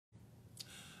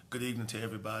Good evening to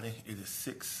everybody. It is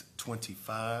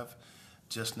 6:25,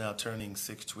 just now turning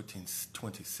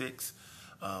 6:26.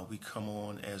 We come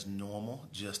on as normal,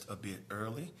 just a bit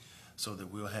early, so that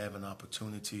we'll have an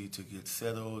opportunity to get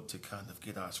settled, to kind of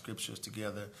get our scriptures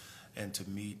together, and to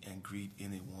meet and greet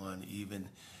anyone, even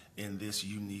in this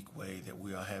unique way that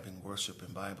we are having worship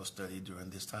and Bible study during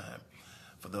this time.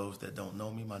 For those that don't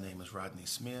know me, my name is Rodney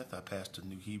Smith. I pastor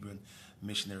New Hebron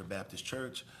Missionary Baptist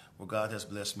Church, where God has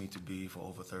blessed me to be for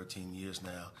over 13 years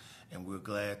now. And we're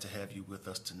glad to have you with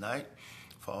us tonight.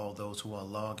 For all those who are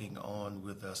logging on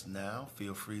with us now,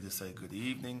 feel free to say good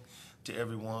evening to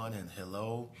everyone and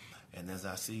hello. And as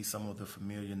I see some of the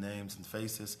familiar names and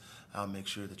faces, I'll make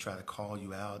sure to try to call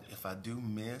you out. If I do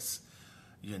miss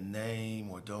your name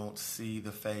or don't see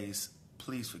the face,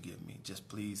 please forgive me. Just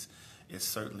please. It's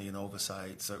certainly an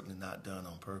oversight, certainly not done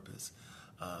on purpose.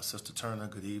 Sister Turner,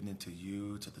 good evening to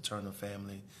you, to the Turner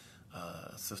family.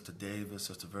 Sister Davis,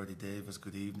 Sister Verdi Davis,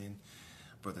 good evening.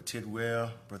 Brother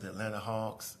Tidwell, Brother Atlanta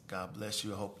Hawks, God bless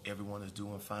you. I hope everyone is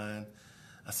doing fine.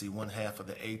 I see one half of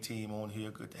the A-team on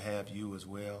here. Good to have you as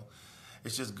well.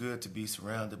 It's just good to be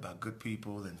surrounded by good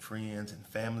people and friends and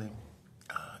family.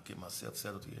 Get myself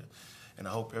settled here. And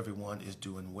I hope everyone is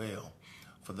doing well.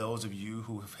 For those of you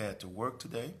who have had to work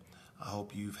today, I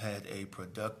hope you've had a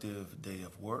productive day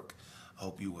of work. I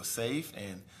hope you were safe,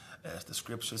 and as the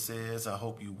scripture says, I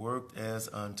hope you worked as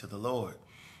unto the Lord.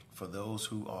 For those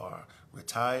who are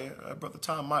retired, Brother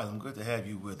Tom Milam, good to have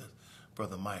you with us,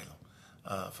 Brother Milam.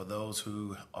 For those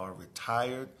who are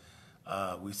retired,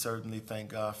 we certainly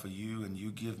thank God for you, and you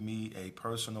give me a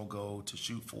personal goal to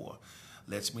shoot for.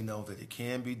 Lets me know that it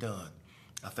can be done.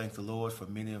 I thank the Lord for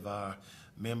many of our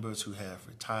members who have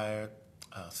retired.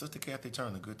 Sister Kathy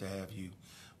Turner, good to have you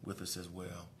with us as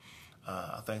well.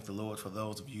 I thank the Lord for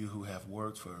those of you who have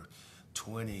worked for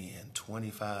 20 and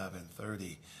 25 and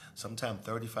 30, sometimes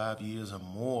 35 years or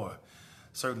more.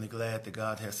 Certainly glad that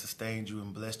God has sustained you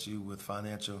and blessed you with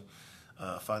financial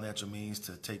means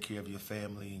to take care of your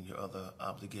family and your other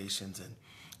obligations, and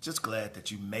just glad that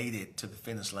you made it to the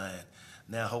finish line.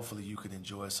 Now hopefully you can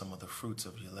enjoy some of the fruits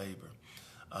of your labor.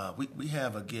 We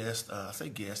have a guest, I say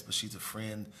guest, but she's a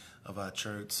friend of our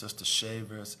church, Sister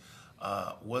Shavers.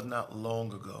 Was not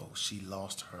long ago she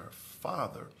lost her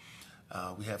father.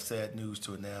 We have sad news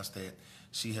to announce that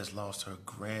she has lost her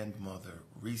grandmother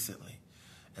recently.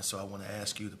 And so I want to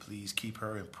ask you to please keep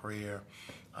her in prayer.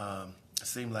 It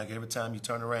seems like every time you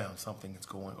turn around, something is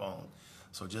going on.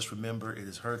 So just remember, it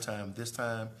is her time this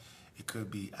time. It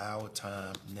could be our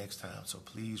time next time. So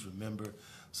please remember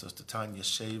Sister Tanya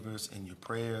Shavers in your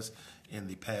prayers in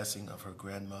the passing of her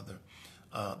grandmother.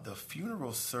 The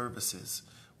funeral services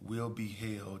will be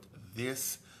held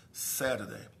this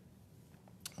Saturday.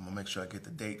 I'm going to make sure I get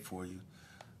the date for you.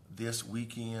 This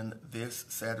weekend, this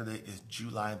Saturday is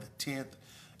July the 10th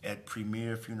at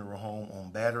Premier Funeral Home on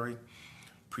Battery.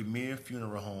 Premier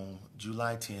Funeral Home,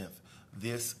 July 10th,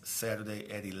 this Saturday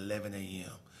at 11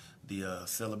 a.m. The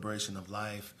celebration of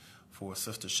life for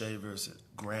Sister Shavers'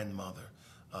 grandmother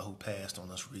who passed on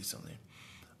us recently.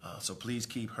 So please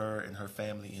keep her and her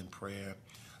family in prayer.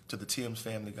 To the Timms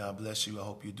family, God bless you. I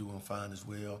hope you're doing fine as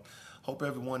well. Hope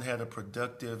everyone had a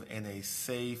productive and a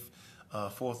safe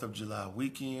 4th of July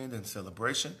weekend and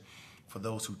celebration. For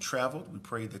those who traveled, we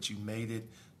pray that you made it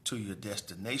to your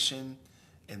destination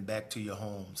and back to your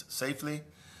homes safely.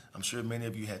 I'm sure many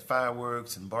of you had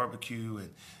fireworks and barbecue,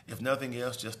 and if nothing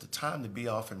else, just a time to be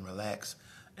off and relax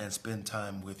and spend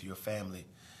time with your family.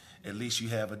 At least you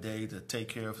have a day to take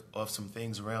care of some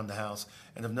things around the house,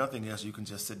 and if nothing else, you can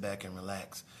just sit back and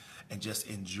relax and just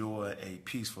enjoy a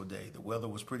peaceful day. The weather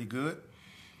was pretty good.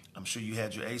 I'm sure you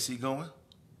had your AC going.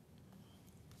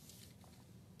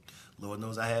 Lord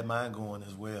knows I had mine going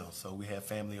as well. So we had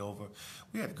family over.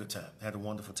 We had a good time. Had a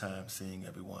wonderful time seeing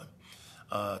everyone.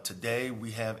 Today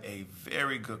we have a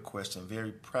very good question,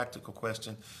 very practical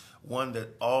question, one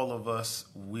that all of us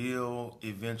will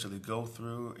eventually go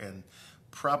through and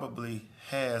probably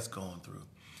has gone through.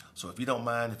 So if you don't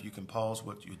mind, if you can pause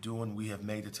what you're doing, we have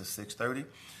made it to 6:30.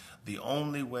 The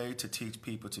only way to teach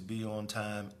people to be on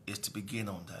time is to begin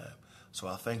on time. So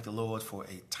I thank the Lord for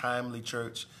a timely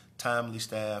church, timely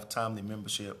staff, timely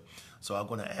membership. So I'm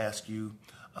going to ask you,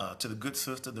 to the good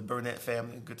sister, the Burnett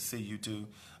family, good to see you too.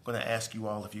 I'm going to ask you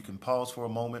all if you can pause for a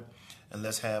moment and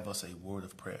let's have us a word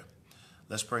of prayer.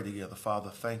 Let's pray together.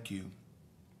 Father, thank you.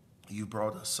 You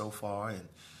brought us so far and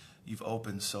you've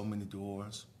opened so many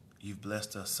doors. You've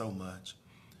blessed us so much.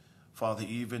 Father,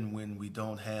 even when we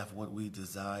don't have what we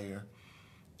desire,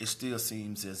 it still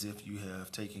seems as if you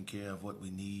have taken care of what we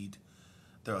need.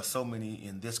 There are so many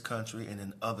in this country and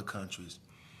in other countries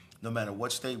no matter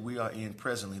what state we are in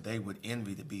presently, they would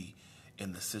envy to be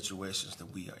in the situations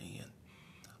that we are in.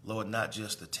 Lord, not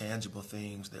just the tangible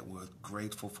things that we're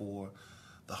grateful for,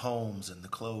 the homes and the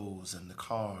clothes and the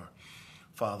car.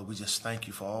 Father, we just thank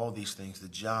you for all these things, the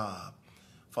job.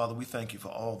 Father, we thank you for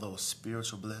all those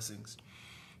spiritual blessings,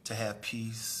 to have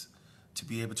peace, to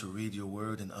be able to read your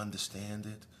word and understand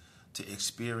it, to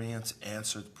experience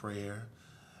answered prayer.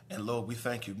 And Lord, we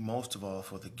thank you most of all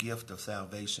for the gift of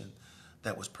salvation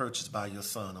that was purchased by your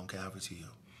Son on Calvary's Hill.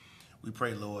 We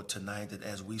pray, Lord, tonight that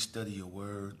as we study your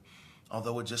word,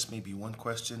 although it just may be one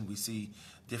question, we see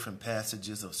different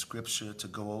passages of scripture to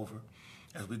go over.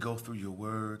 As we go through your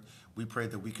word, we pray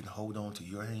that we can hold on to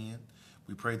your hand.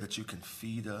 We pray that you can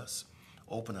feed us,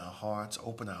 open our hearts,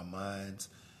 open our minds,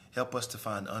 help us to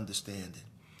find understanding.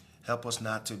 Help us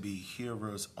not to be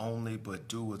hearers only, but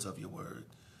doers of your word,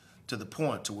 to the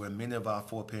point to where many of our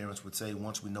foreparents would say,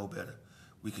 once we know better,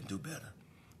 we can do better.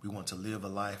 We want to live a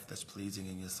life that's pleasing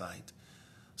in your sight.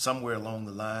 Somewhere along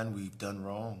the line, we've done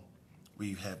wrong.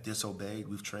 We have disobeyed.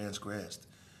 We've transgressed.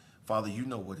 Father, you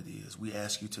know what it is. We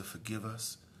ask you to forgive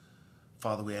us.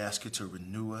 Father, we ask you to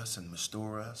renew us and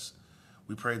restore us.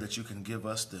 We pray that you can give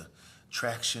us the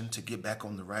traction to get back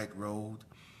on the right road.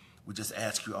 We just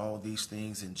ask you all these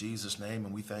things in Jesus' name,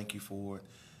 and we thank you for it.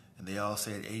 And they all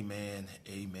said amen,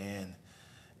 amen,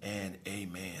 and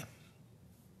amen.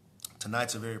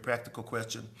 Tonight's a very practical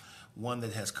question, one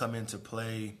that has come into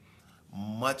play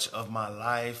much of my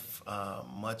life,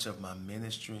 much of my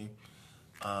ministry,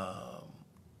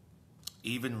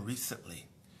 even recently.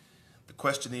 The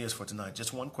question is for tonight,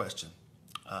 just one question.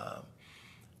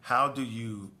 How do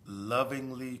you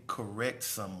lovingly correct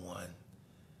someone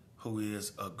who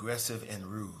is aggressive and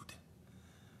rude?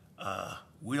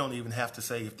 We don't even have to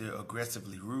say if they're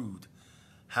aggressively rude.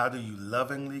 How do you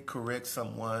lovingly correct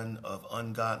someone of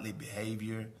ungodly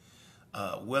behavior?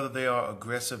 Whether they are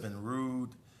aggressive and rude,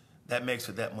 that makes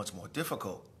it that much more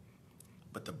difficult.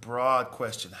 But the broad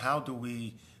question, how do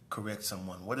we correct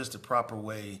someone? What is the proper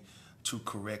way to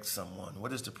correct someone?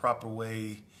 What is the proper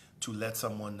way to let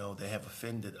someone know they have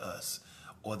offended us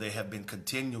or they have been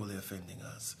continually offending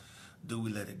us? Do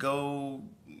we let it go?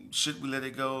 Should we let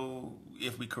it go?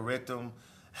 If we correct them,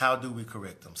 how do we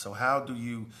correct them? So how do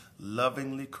you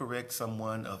lovingly correct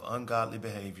someone of ungodly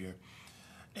behavior?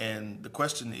 And the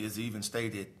question is even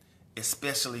stated,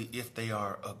 especially if they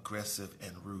are aggressive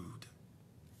and rude.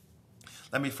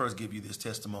 Let me first give you this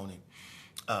testimony.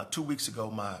 2 weeks ago,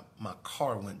 my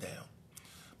car went down.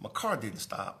 My car didn't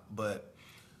stop, but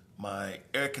my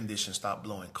air conditioner stopped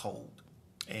blowing cold.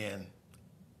 And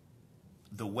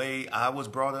the way I was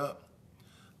brought up,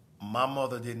 my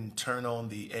mother didn't turn on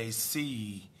the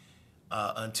AC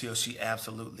until she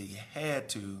absolutely had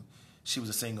to. She was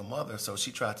a single mother, so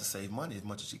she tried to save money as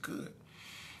much as she could.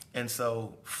 And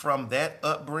so from that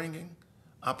upbringing,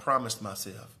 I promised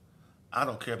myself, I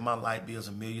don't care if my light bill is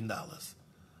 $1 million.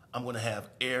 I'm going to have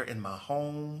air in my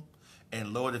home.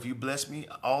 And Lord, if you bless me,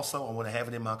 also, I want to have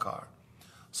it in my car.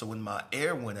 So when my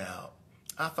air went out,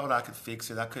 I thought I could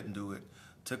fix it. I couldn't do it.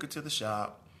 Took it to the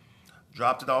shop,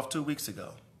 dropped it off 2 weeks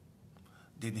ago.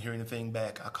 Didn't hear anything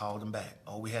back. I called them back.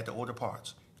 Oh, we had to order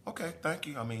parts. Okay, thank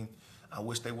you. I mean, I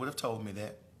wish they would have told me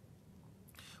that.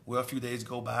 Well, a few days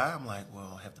go by. I'm like,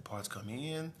 well, have the parts come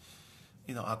in?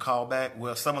 You know, I call back.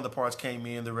 Well, some of the parts came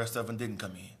in. The rest of them didn't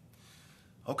come in.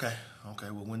 Okay.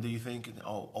 Well, when do you think?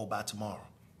 Oh, by tomorrow.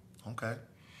 Okay.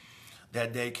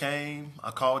 That day came. I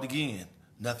called again.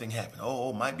 Nothing happened.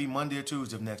 Oh, might be Monday or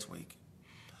Tuesday of next week.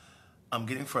 I'm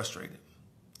getting frustrated.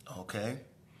 Okay.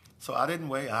 So I didn't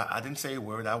wait. I didn't say a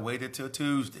word. I waited till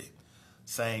Tuesday.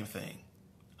 Same thing.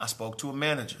 I spoke to a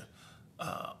manager.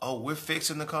 We're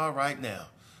fixing the car right now.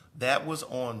 That was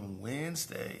on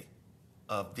Wednesday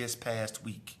of this past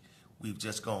week we've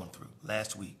just gone through,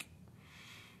 last week.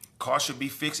 Car should be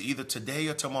fixed either today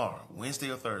or tomorrow, Wednesday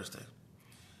or Thursday.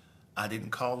 I didn't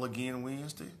call again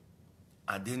Wednesday.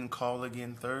 I didn't call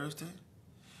again Thursday.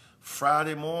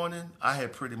 Friday morning, I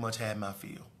had pretty much had my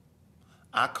fill.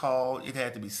 I called. It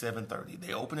had to be 7:30.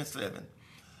 They open at 7.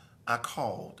 I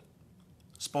called,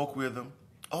 spoke with them.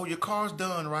 Oh, your car's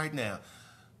done right now.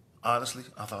 Honestly,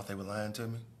 I thought they were lying to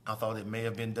me. I thought it may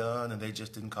have been done and they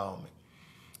just didn't call me.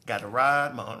 Got a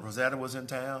ride. My Aunt Rosetta was in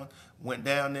town. Went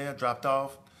down there, dropped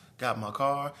off, got my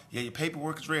car. Yeah, your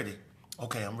paperwork is ready.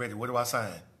 Okay, I'm ready. Where do I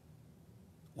sign?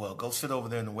 Well, go sit over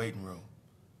there in the waiting room.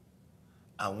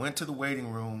 I went to the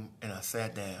waiting room and I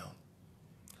sat down.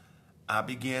 I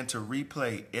began to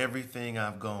replay everything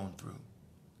I've gone through.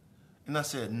 And I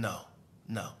said, no.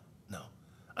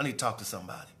 I need to talk to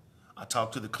somebody. I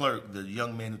talked to the clerk, the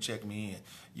young man who checked me in.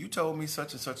 You told me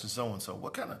such and such and so and so.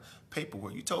 What kind of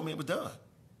paperwork? You told me it was done.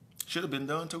 Should have been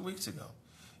done 2 weeks ago.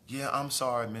 Yeah, I'm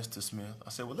sorry, Mr. Smith. I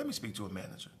said, well, let me speak to a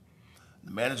manager.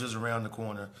 The manager's around the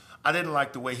corner. I didn't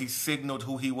like the way he signaled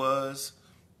who he was.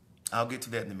 I'll get to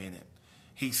that in a minute.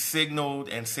 He signaled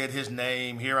and said his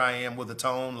name. Here I am with a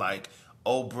tone like,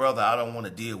 oh, brother, I don't want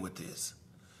to deal with this.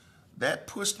 That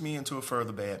pushed me into a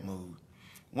further bad mood.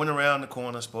 Went around the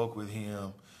corner, spoke with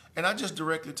him, and I just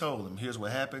directly told him, here's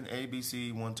what happened, A, B,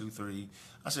 C, 1, 2, 3.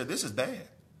 I said, this is bad.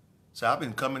 So I've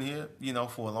been coming here,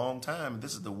 for a long time, and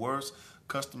this is the worst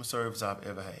customer service I've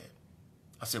ever had.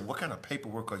 I said, what kind of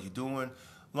paperwork are you doing?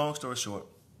 Long story short,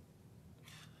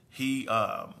 he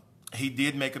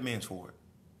did make amends for it.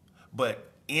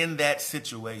 But in that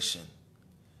situation,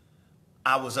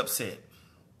 I was upset.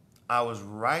 I was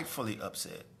rightfully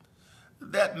upset.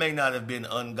 That may not have been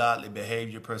ungodly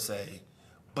behavior per se,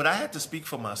 but I had to speak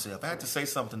for myself. I had to say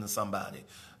something to somebody.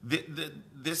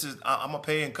 I'm a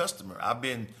paying customer. I've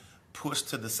been pushed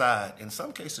to the side, in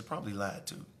some cases probably lied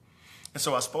to. And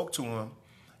so I spoke to him.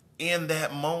 In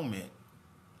that moment,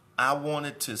 I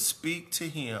wanted to speak to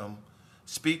him,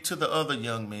 speak to the other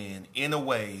young man in a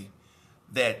way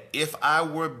that if I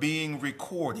were being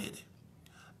recorded,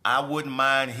 I wouldn't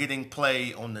mind hitting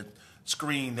play on the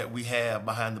screen that we have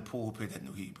behind the pulpit at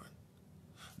New Hebron.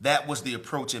 That was the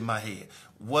approach in my head.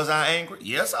 Was I angry?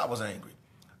 Yes, I was angry.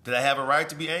 Did I have a right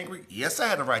to be angry? Yes, I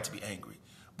had a right to be angry.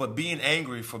 But being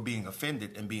angry for being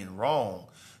offended and being wrong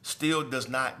still does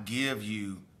not give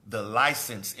you the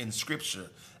license in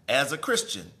Scripture as a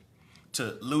Christian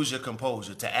to lose your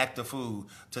composure, to act a fool,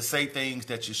 to say things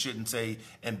that you shouldn't say,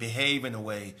 and behave in a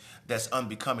way that's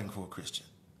unbecoming for a Christian.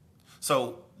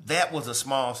 So that was a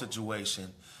small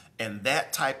situation, and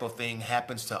that type of thing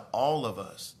happens to all of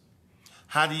us.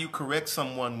 How do you correct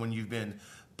someone when you've been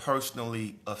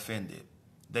personally offended?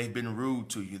 They've been rude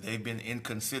to you, they've been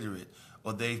inconsiderate,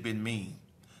 or they've been mean.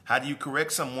 How do you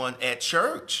correct someone at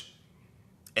church?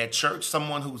 At church,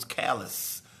 someone who's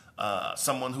callous,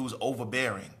 someone who's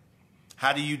overbearing.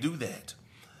 How do you do that?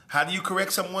 How do you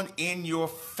correct someone in your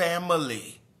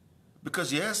family?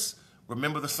 Because yes,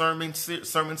 remember the sermon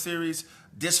series,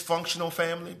 Dysfunctional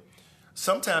Family?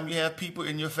 Sometimes you have people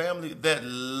in your family that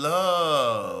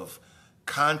love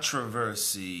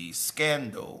controversy,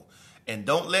 scandal, and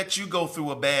don't let you go through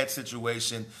a bad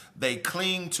situation. They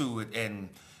cling to it and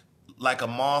like a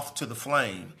moth to the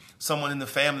flame. Someone in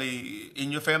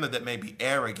your family that may be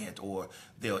arrogant, or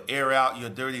they'll air out your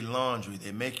dirty laundry.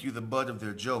 They make you the butt of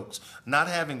their jokes, not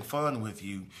having fun with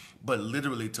you, but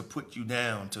literally to put you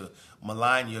down, to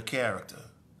malign your character.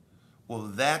 Well,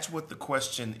 that's what the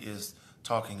question is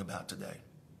talking about today.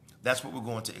 That's what we're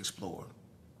going to explore.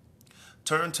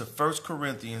 Turn to 1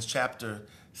 Corinthians chapter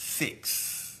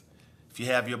 6. If you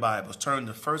have your Bibles, turn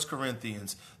to 1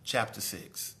 Corinthians chapter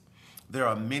 6. There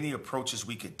are many approaches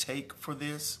we could take for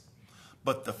this,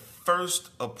 but the first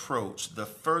approach, the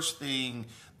first thing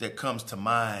that comes to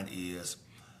mind is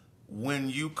when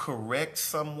you correct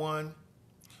someone,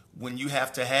 when you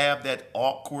have to have that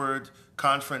awkward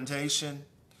confrontation,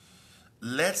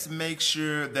 let's make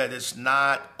sure that it's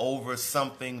not over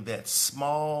something that's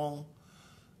small,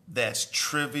 that's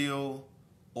trivial,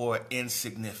 or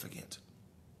insignificant.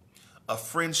 A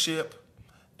friendship,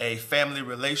 a family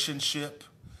relationship,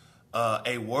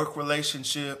 a work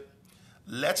relationship,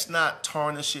 let's not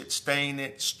tarnish it, stain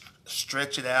it,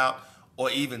 stretch it out, or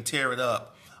even tear it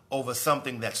up over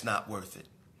something that's not worth it.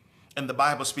 And the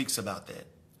Bible speaks about that.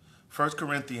 1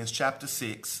 Corinthians chapter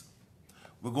 6,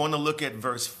 we're going to look at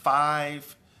verse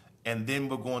 5, and then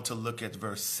we're going to look at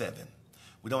verse 7.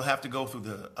 We don't have to go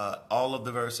through all of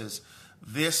the verses.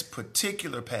 This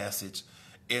particular passage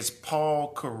is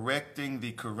Paul correcting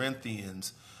the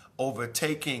Corinthians over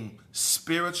taking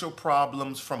spiritual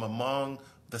problems from among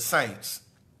the saints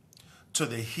to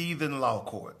the heathen law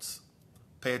courts.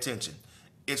 Pay attention.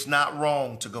 It's not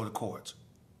wrong to go to court.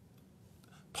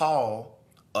 Paul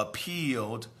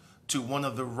appealed to one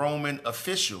of the Roman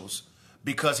officials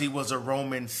because he was a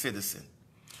Roman citizen.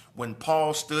 When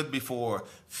Paul stood before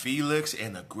Felix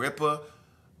and Agrippa,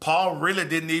 Paul really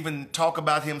didn't even talk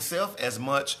about himself as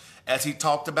much as he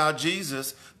talked about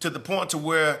Jesus, to the point to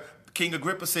where King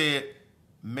Agrippa said,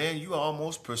 man, you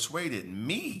almost persuaded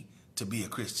me to be a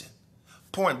Christian.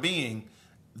 Point being,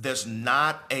 there's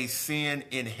not a sin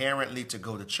inherently to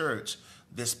go to church.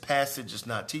 This passage is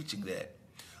not teaching that.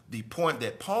 The point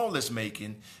that Paul is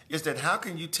making is that how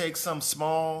can you take some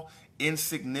small,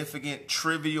 insignificant,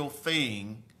 trivial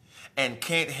thing and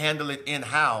can't handle it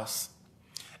in-house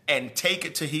and take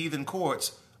it to heathen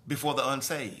courts before the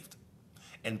unsaved?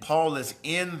 And Paul is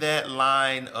in that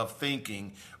line of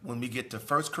thinking when we get to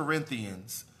 1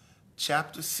 Corinthians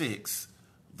chapter 6,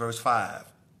 verse 5.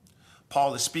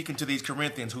 Paul is speaking to these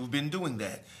Corinthians who've been doing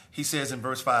that. He says in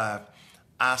verse 5,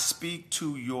 I speak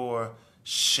to your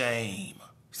shame.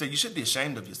 He said, you should be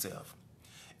ashamed of yourself.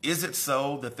 Is it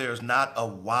so that there's not a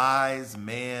wise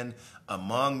man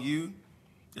among you?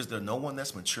 Is there no one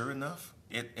that's mature enough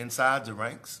inside the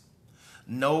ranks?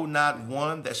 No, not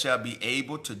one that shall be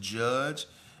able to judge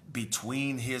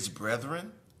between his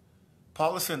brethren?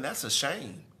 Paul is saying that's a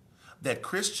shame that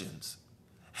Christians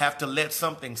have to let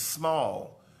something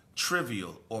small,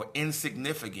 trivial, or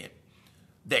insignificant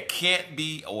that can't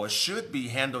be or should be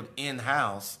handled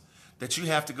in-house, that you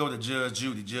have to go to Judge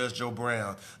Judy, Judge Joe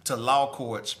Brown, to law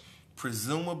courts,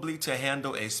 presumably to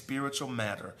handle a spiritual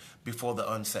matter before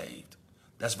the unsaved.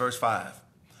 That's verse 5.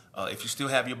 If you still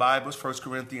have your Bibles, 1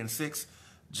 Corinthians 6,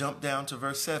 jump down to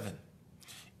verse 7.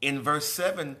 In verse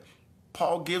 7,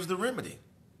 Paul gives the remedy.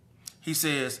 He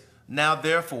says, now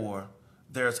therefore,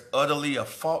 there's utterly a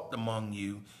fault among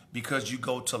you because you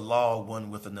go to law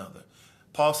one with another.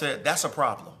 Paul said, that's a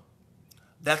problem.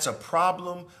 That's a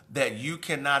problem that you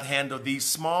cannot handle these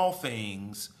small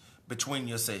things between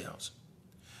yourselves.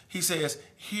 He says,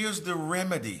 here's the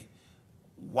remedy.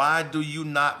 Why do you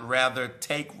not rather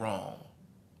take wrong?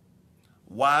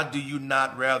 Why do you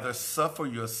not rather suffer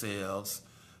yourselves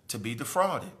to be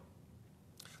defrauded?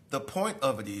 The point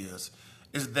of it is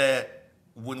that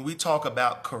when we talk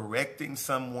about correcting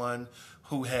someone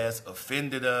who has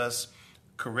offended us,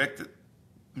 correcting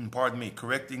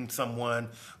someone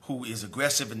who is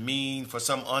aggressive and mean for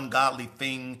some ungodly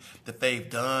thing that they've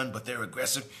done, but they're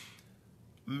aggressive,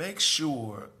 make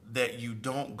sure that you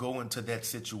don't go into that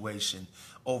situation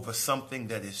over something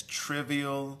that is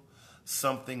trivial,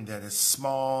 something that is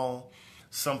small,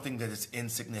 something that is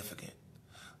insignificant.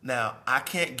 Now, I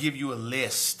can't give you a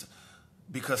list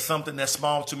because something that's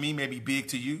small to me may be big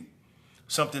to you.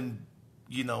 Something,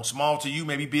 small to you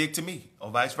may be big to me,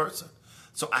 or vice versa.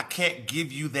 So I can't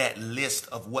give you that list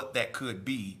of what that could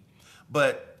be,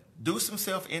 but do some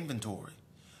self-inventory.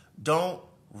 Don't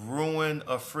ruin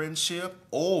a friendship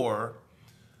or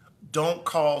don't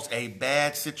cause a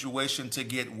bad situation to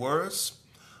get worse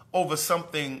over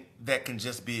something that can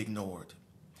just be ignored.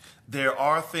 There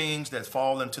are things that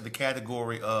fall into the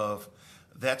category of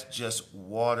that's just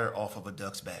water off of a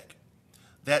duck's back.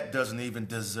 That doesn't even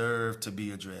deserve to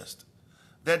be addressed.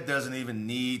 That doesn't even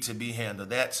need to be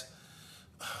handled.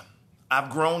 I've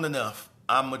grown enough,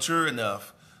 I'm mature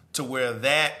enough to where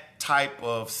that type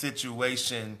of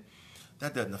situation,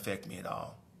 that doesn't affect me at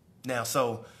all. Now,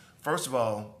 so first of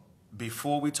all,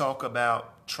 before we talk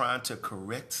about trying to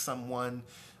correct someone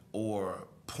or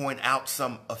point out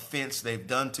some offense they've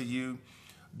done to you,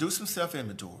 do some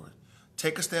self-inventory.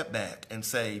 Take a step back and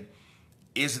say,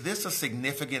 is this a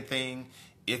significant thing?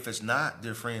 If it's not,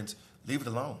 dear friends, leave it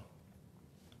alone.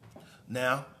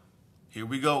 Now, here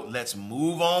we go. Let's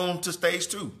move on to stage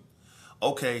 2.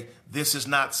 Okay, this is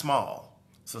not small.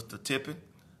 Sister Tippin,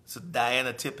 Sister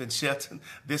Diana Tippin Shelton,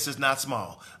 this is not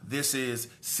small. This is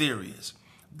serious.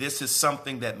 This is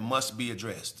something that must be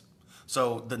addressed.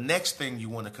 So the next thing you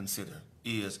want to consider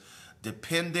is,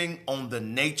 depending on the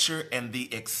nature and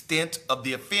the extent of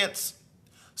the offense,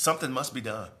 something must be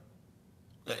done.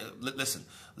 Listen,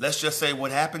 let's just say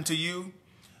what happened to you,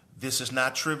 this is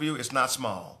not trivial, it's not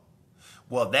small.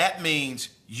 Well, that means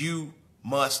you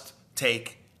must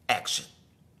take action.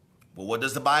 Well, what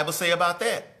does the Bible say about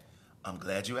that? I'm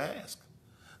glad you asked.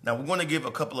 Now, we're going to give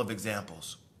a couple of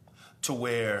examples to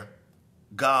where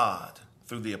God,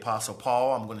 through the Apostle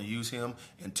Paul, I'm going to use him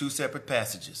in 2 separate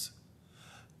passages.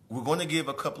 We're going to give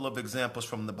a couple of examples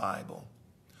from the Bible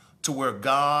to where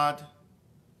God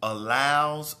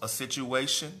allows a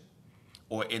situation,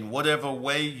 or in whatever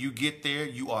way you get there,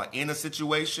 you are in a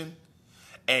situation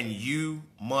and you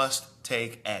must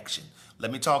take action.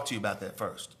 Let me talk to you about that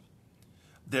first.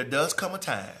 There does come a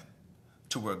time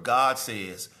to where God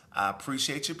says, I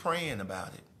appreciate you praying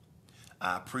about it.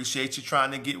 I appreciate you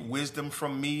trying to get wisdom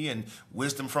from me and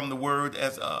wisdom from the word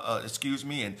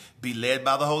and be led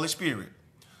by the Holy Spirit.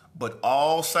 But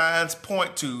all signs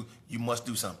point to you must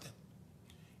do something.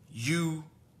 You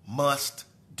must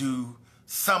do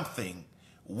something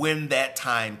when that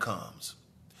time comes.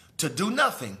 To do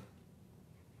nothing,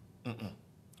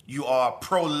 you are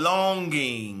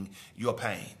prolonging your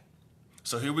pain.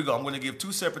 So here we go. I'm going to give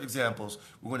 2 separate examples.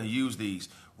 We're going to use these.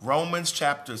 Romans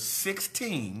chapter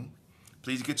 16,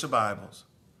 please get your Bibles,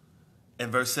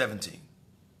 and verse 17.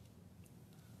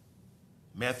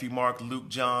 Matthew, Mark, Luke,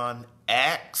 John,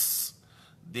 Acts.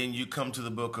 Then you come to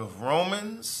the book of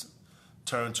Romans.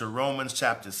 Turn to Romans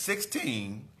chapter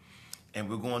 16, and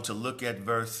we're going to look at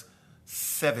verse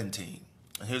 17.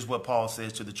 And here's what Paul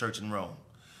says to the church in Rome.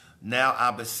 Now I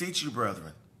beseech you,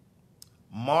 brethren,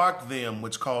 Mark them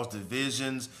which cause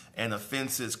divisions and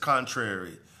offenses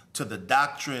contrary to the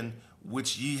doctrine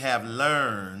which ye have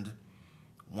learned.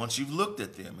 Once you've looked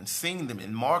at them and seen them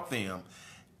and marked them,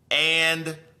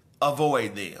 and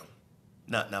avoid them.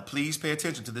 Now, please pay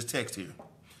attention to this text here.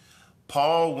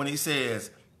 Paul, when he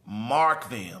says, mark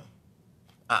them,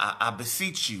 I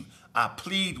beseech you, I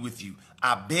plead with you,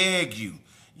 I beg you,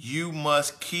 you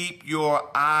must keep your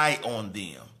eye on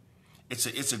them.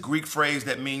 It's a Greek phrase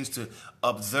that means to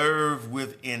observe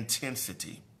with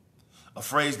intensity, a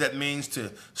phrase that means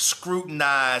to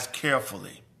scrutinize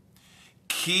carefully.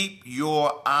 Keep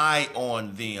your eye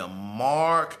on them,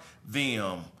 mark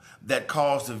them that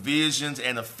cause divisions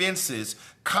and offenses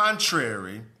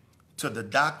contrary to the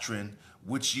doctrine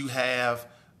which you have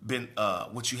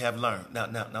learned.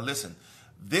 Now listen,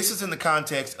 this is in the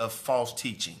context of false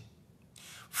teaching.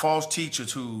 False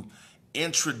teachers who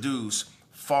introduce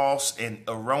false and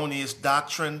erroneous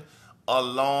doctrine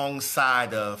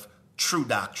alongside of true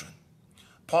doctrine.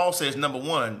 Paul says, number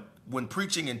one, when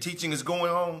preaching and teaching is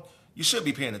going on, you should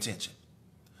be paying attention.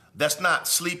 That's not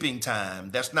sleeping time.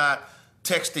 That's not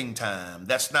texting time.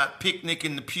 That's not picnic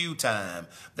in the pew time.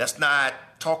 That's not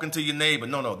talking to your neighbor.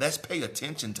 No, that's pay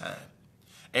attention time.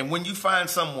 And when you find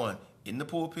someone in the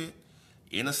pulpit,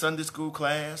 in a Sunday school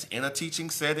class, in a teaching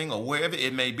setting, or wherever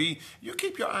it may be, you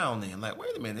keep your eye on them. Like,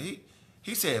 wait a minute,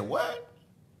 he said what?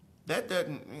 That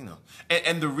doesn't,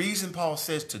 And the reason Paul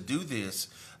says to do this,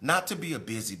 not to be a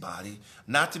busybody,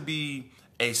 not to be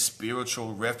a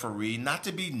spiritual referee, not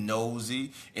to be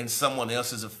nosy in someone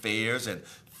else's affairs and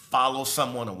follow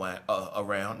someone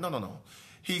around. No.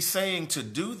 He's saying to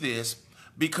do this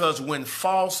because when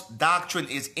false doctrine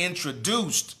is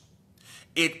introduced,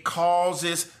 it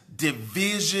causes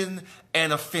division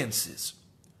and offenses.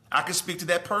 I can speak to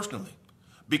that personally.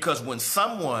 Because when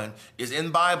someone is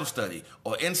in Bible study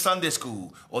or in Sunday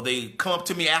school, or they come up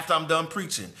to me after I'm done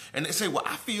preaching and they say, well,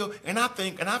 I feel and I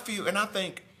think and I feel and I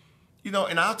think,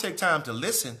 and I'll take time to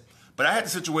listen. But I had a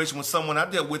situation with someone I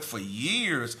dealt with for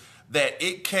years that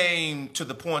it came to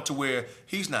the point to where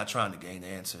he's not trying to gain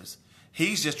answers.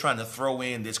 He's just trying to throw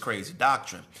in this crazy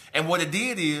doctrine. And what it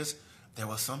did is there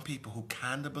were some people who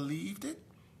kind of believed it.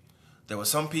 There were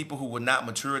some people who were not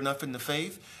mature enough in the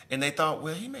faith, and they thought,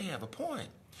 well, he may have a point.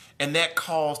 And that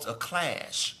caused a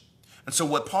clash. And so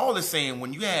what Paul is saying,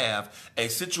 when you have a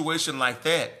situation like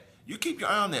that, you keep your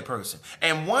eye on that person.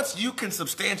 And once you can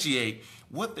substantiate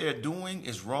what they're doing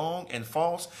is wrong and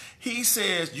false, he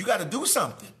says you got to do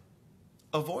something.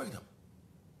 Avoid them.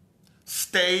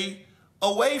 Stay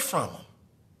away from them.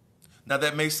 Now,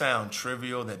 that may sound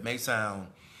trivial. That may sound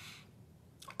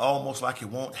almost like it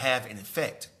won't have an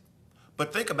effect.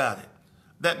 But think about it.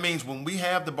 That means when we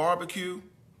have the barbecue,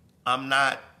 I'm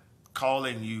not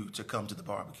calling you to come to the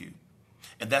barbecue.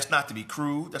 And that's not to be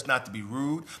crude. That's not to be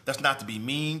rude. That's not to be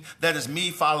mean. That is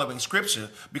me following scripture,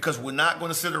 because we're not going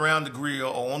to sit around the grill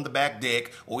or on the back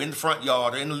deck or in the front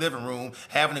yard or in the living room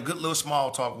having a good little small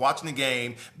talk, watching the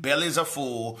game, bellies are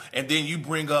full, and then you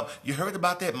bring up, you heard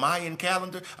about that Mayan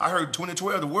calendar? I heard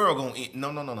 2012, the world going to end. No.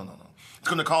 It's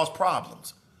going to cause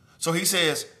problems. So he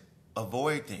says,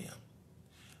 avoid them.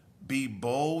 Be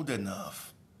bold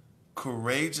enough,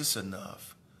 courageous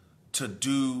enough to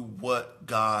do what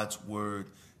God's word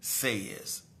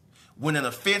says. When an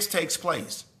offense takes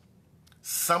place,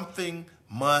 something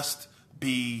must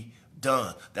be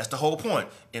done. That's the whole point.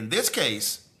 In this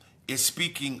case, it's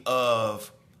speaking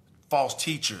of false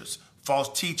teachers,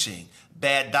 false teaching,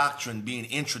 bad doctrine being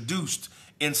introduced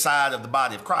inside of the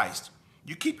body of Christ.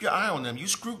 You keep your eye on them. You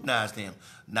scrutinize them.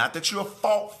 Not that you're a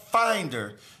fault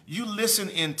finder. You listen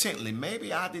intently.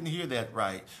 Maybe I didn't hear that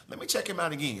right. Let me check him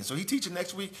out again. So he teaching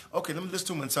next week? Okay, let me listen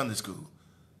to him in Sunday school.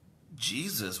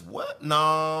 Jesus, what?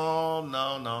 No.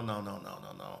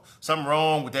 Something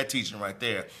wrong with that teaching right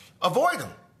there. Avoid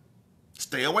them.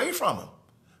 Stay away from them.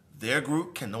 Their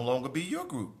group can no longer be your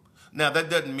group. Now, that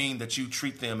doesn't mean that you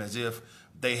treat them as if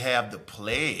they have the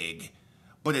plague.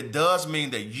 But it does mean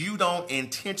that you don't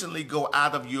intentionally go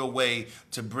out of your way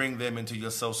to bring them into your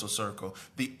social circle.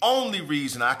 The only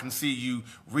reason I can see you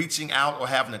reaching out or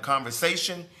having a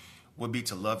conversation would be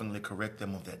to lovingly correct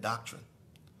them of that doctrine.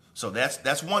 So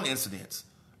that's one incident,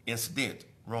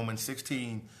 Romans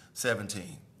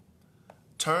 16:17.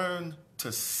 Turn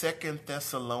to 2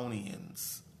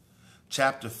 Thessalonians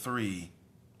chapter 3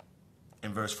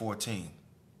 and verse 14.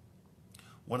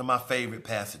 One of my favorite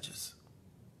passages.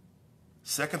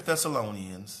 2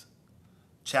 Thessalonians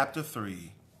chapter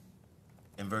 3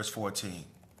 and verse 14.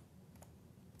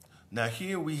 Now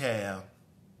here we have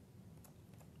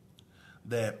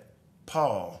that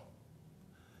Paul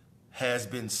has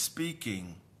been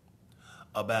speaking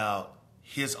about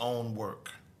his own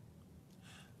work.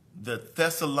 The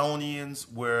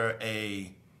Thessalonians were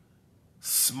a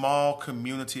small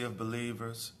community of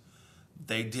believers.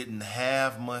 They didn't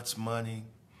have much money.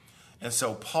 And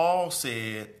so Paul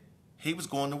said he was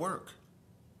going to work.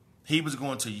 He was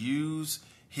going to use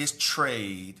his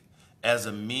trade as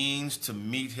a means to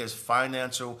meet his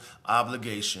financial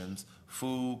obligations,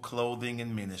 food, clothing,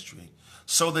 and ministry,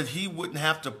 so that he wouldn't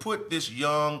have to put this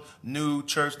young, new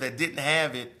church that didn't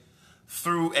have it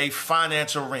through a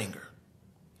financial ringer.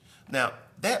 Now,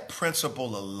 that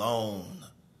principle alone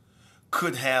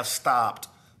could have stopped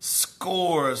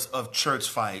scores of church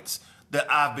fights that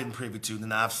I've been privy to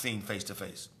and I've seen face to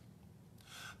face.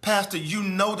 Pastor, you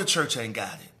know the church ain't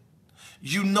got it.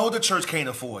 You know the church can't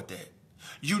afford that.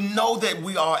 You know that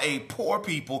we are a poor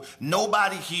people.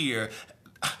 Nobody here,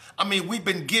 I mean, we've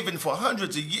been given for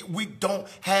hundreds of years. We don't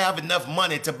have enough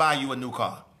money to buy you a new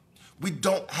car. We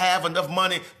don't have enough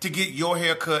money to get your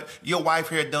hair cut, your wife's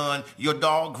hair done, your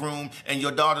dog groomed, and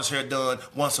your daughter's hair done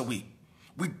once a week.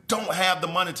 We don't have the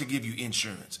money to give you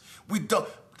insurance. We don't.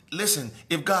 Listen,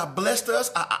 if God blessed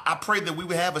us, I pray that we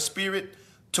would have a spirit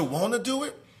to want to do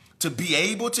it, to be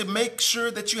able to make sure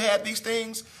that you have these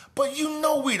things. But you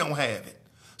know we don't have it.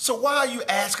 So why are you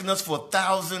asking us for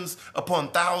thousands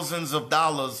upon thousands of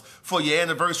dollars for your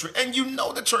anniversary? And you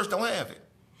know the church don't have it.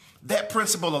 That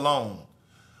principle alone,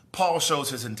 Paul shows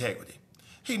his integrity.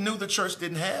 He knew the church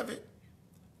didn't have it.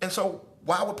 And so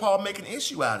why would Paul make an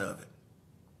issue out of it?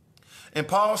 And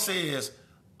Paul says,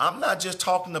 I'm not just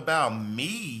talking about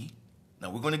me.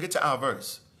 Now we're going to get to our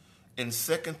verse. In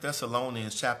 2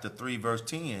 Thessalonians chapter 3, verse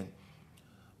 10,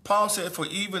 Paul said, for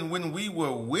even when we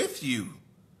were with you,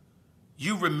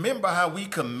 you remember how we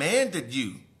commanded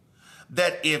you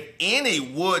that if any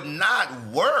would not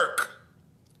work,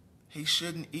 he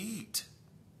shouldn't eat.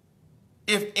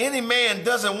 If any man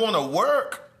doesn't want to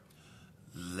work,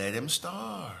 let him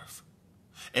starve.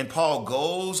 And Paul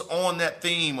goes on that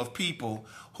theme of people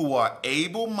who are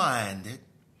able-minded,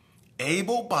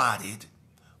 able-bodied,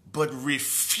 but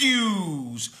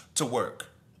refuse to work.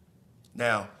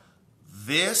 Now,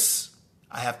 this,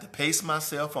 I have to pace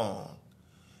myself on,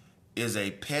 is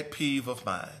a pet peeve of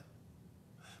mine,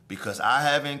 because I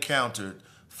have encountered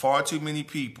far too many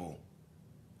people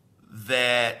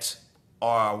that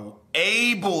are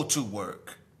able to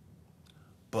work,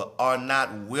 but are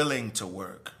not willing to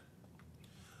work.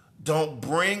 Don't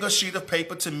bring a sheet of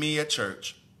paper to me at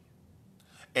church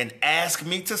and ask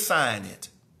me to sign it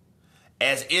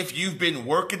as if you've been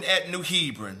working at New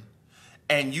Hebron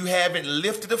and you haven't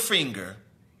lifted a finger,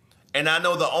 and I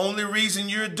know the only reason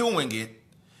you're doing it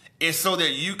is so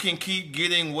that you can keep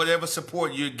getting whatever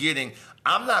support you're getting.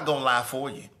 I'm not going to lie for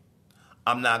you.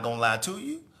 I'm not going to lie to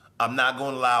you. I'm not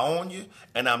going to lie on you,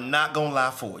 and I'm not going to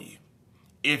lie for you.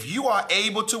 If you are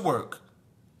able to work,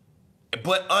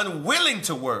 but unwilling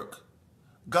to work,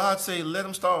 God say, let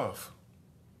them starve.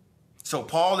 So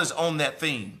Paul is on that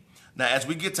theme. Now, as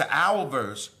we get to our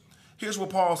verse, here's what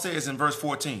Paul says in verse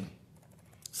 14.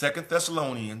 2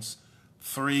 Thessalonians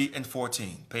 3 and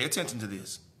 14. Pay attention to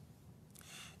this.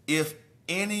 If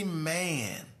any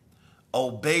man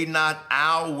obey not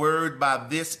our word by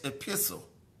this epistle,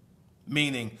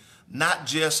 meaning not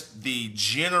just the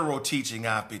general teaching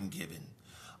I've been given,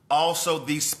 also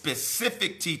the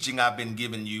specific teaching I've been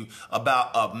giving you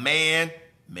about a man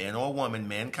or woman,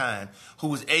 mankind,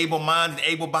 who is able-minded,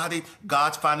 able-bodied.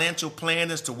 God's financial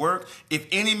plan is to work. If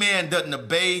any man doesn't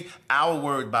obey our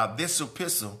word by this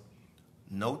epistle,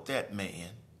 note that man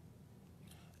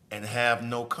and have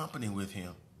no company with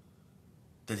him,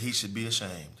 that he should be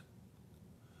ashamed.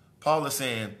 Paul is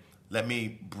saying, let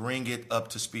me bring it up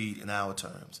to speed in our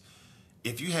terms.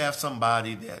 If you have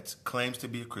somebody that claims to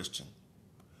be a Christian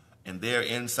and they're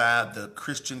inside the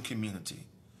Christian community,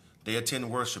 they attend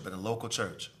worship at a local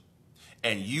church,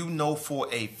 and you know for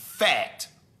a fact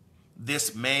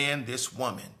this man, this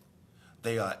woman,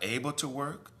 they are able to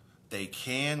work, they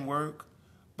can work,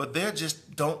 but they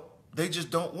just don't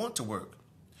want to work.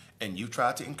 And you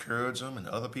try to encourage them, and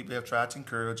other people have tried to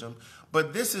encourage them,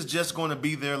 but this is just going to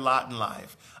be their lot in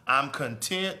life. I'm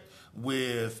content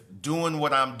with doing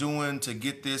what I'm doing to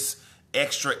get this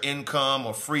extra income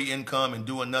or free income and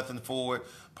doing nothing for it.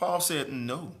 Paul said,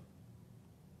 no.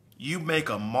 You make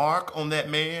a mark on that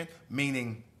man,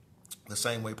 meaning the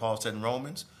same way Paul said in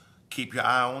Romans, keep your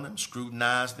eye on them,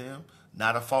 scrutinize them,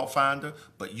 not a fault finder,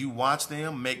 but you watch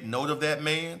them, make note of that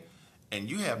man,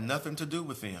 and you have nothing to do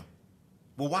with them.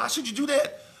 Well, why should you do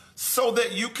that? So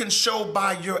that you can show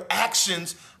by your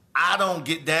actions, I don't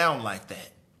get down like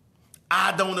that.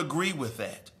 I don't agree with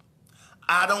that.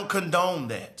 I don't condone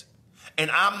that. And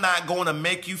I'm not going to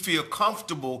make you feel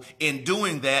comfortable in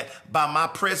doing that by my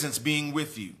presence being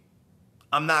with you.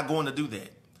 I'm not going to do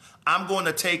that. I'm going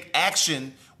to take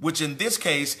action, which in this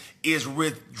case is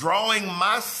withdrawing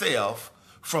myself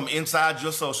from inside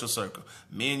your social circle.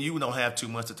 Me and you don't have too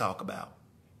much to talk about.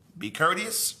 Be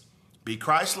courteous, be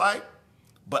Christ-like,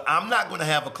 but I'm not going to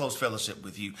have a close fellowship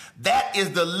with you. That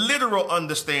is the literal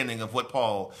understanding of what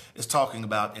Paul is talking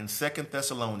about in 2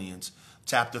 Thessalonians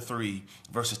chapter 3,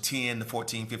 verses 10 to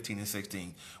 14, 15, and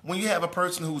 16. When you have a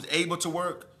person who's able to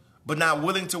work, but not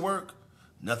willing to work,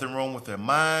 nothing wrong with their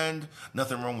mind,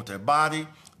 nothing wrong with their body.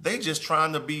 They just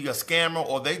trying to be a scammer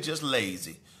or they just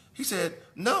lazy. He said,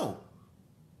 no,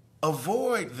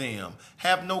 avoid them.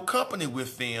 Have no company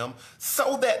with them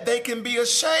so that they can be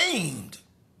ashamed.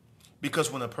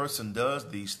 Because when a person does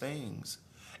these things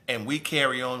and we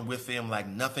carry on with them like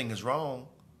nothing is wrong,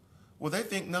 well, they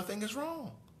think nothing is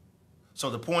wrong. So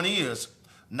the point is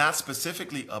not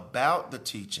specifically about the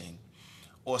teaching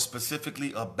or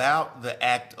specifically about the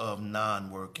act of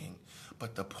non-working.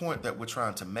 But the point that we're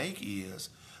trying to make is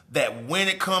that when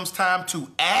it comes time to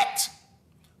act,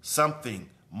 something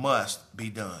must be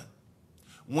done.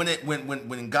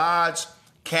 When God's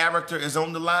character is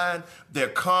on the line, there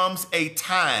comes a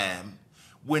time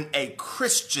when a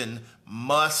Christian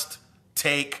must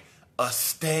take a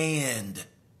stand.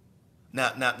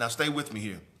 Now stay with me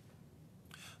here.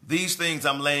 These things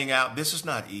I'm laying out, this is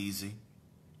not easy.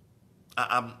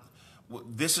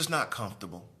 This is not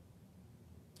comfortable.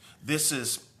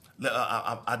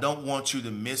 I don't want you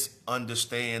to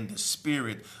misunderstand the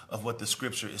spirit of what the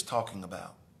scripture is talking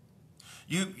about.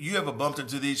 You ever bumped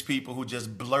into these people who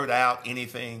just blurt out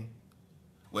anything?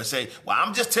 Well, say, well,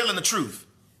 I'm just telling the truth.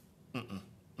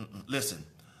 Listen,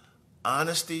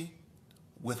 honesty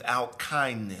without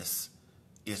kindness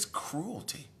is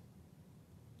cruelty.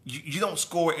 You don't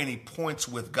score any points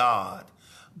with God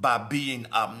by being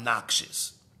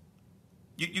obnoxious.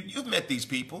 You've met these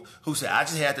people who say, I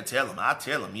just had to tell them. I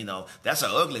tell them, that's an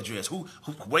ugly dress.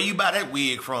 Where you buy that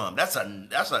wig from? That's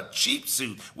a cheap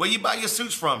suit. Where you buy your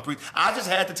suits from? I just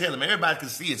had to tell them. Everybody can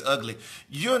see it's ugly.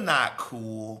 You're not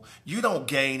cool. You don't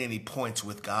gain any points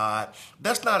with God.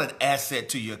 That's not an asset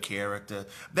to your character.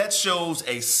 That shows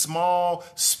a small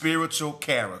spiritual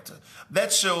character.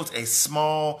 That shows a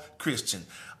small Christian.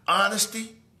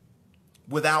 Honesty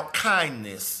without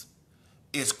kindness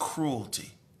is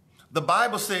cruelty. The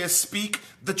Bible says speak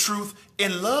the truth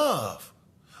in love.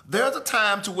 There's a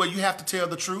time to where you have to tell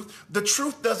the truth. The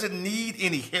truth doesn't need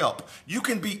any help. You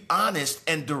can be honest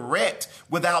and direct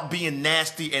without being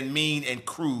nasty and mean and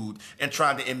crude and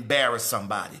trying to embarrass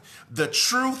somebody. The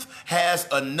truth has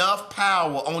enough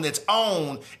power on its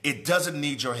own. It doesn't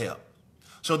need your help.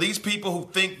 So these people who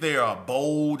think they are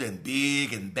bold and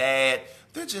big and bad,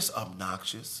 they're just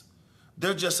obnoxious.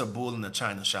 They're just a bull in the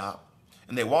china shop.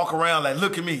 And they walk around like,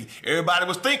 look at me. Everybody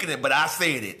was thinking it, but I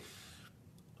said it.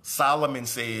 Solomon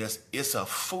says it's a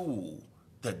fool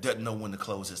that doesn't know when to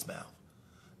close his mouth.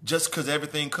 Just because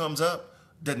everything comes up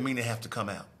doesn't mean they have to come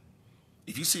out.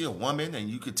 If you see a woman and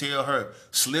you could tell her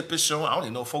slip is showing, I don't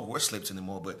even know if folk wear slips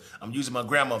anymore, but I'm using my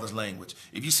grandmother's language.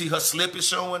 If you see her slip is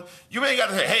showing, you ain't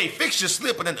got to say, hey, fix your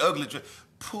slip and then ugly dress.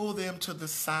 Pull them to the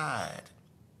side.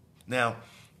 Now,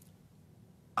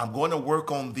 I'm going to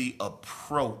work on the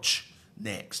approach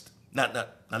next. Now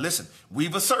listen,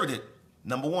 we've asserted,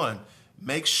 number one,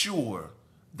 make sure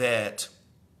that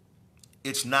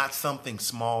it's not something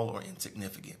small or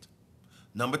insignificant.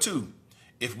 Number two,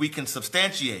 if we can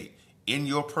substantiate in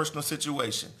your personal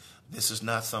situation, this is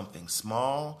not something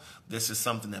small, this is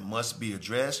something that must be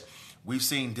addressed. We've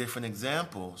seen different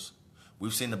examples.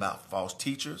 We've seen about false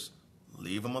teachers,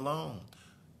 leave them alone.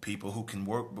 People who can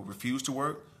work but refuse to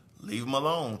work, leave them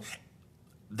alone.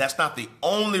 That's not the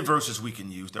only verses we can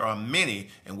use. There are many,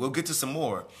 and we'll get to some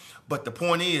more. But the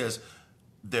point is,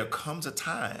 there comes a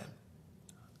time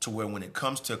to where when it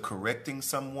comes to correcting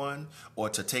someone or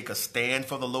to take a stand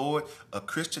for the Lord, a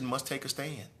Christian must take a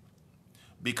stand.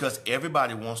 Because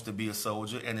everybody wants to be a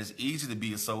soldier, and it's easy to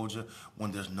be a soldier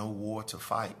when there's no war to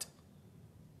fight.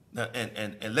 Now,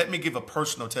 and let me give a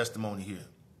personal testimony here.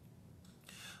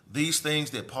 These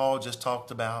things that Paul just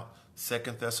talked about, 2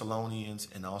 Thessalonians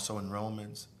and also in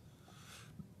Romans,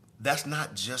 that's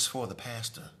not just for the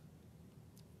pastor.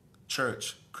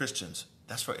 Church, Christians,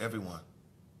 that's for everyone.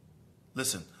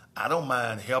 Listen, I don't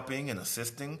mind helping and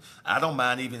assisting. I don't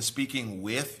mind even speaking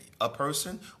with a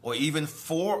person or even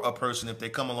for a person if they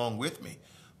come along with me.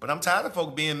 But I'm tired of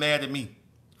folks being mad at me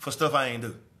for stuff I ain't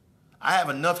do. I have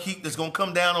enough heat that's going to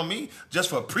come down on me just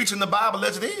for preaching the Bible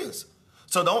as it is.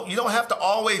 So you don't have to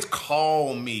always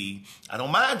call me. I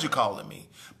don't mind you calling me,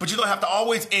 but you don't have to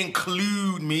always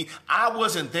include me. I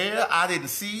wasn't there. I didn't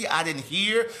see. I didn't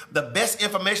hear. The best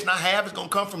information I have is going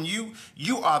to come from you.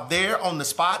 You are there on the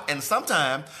spot. And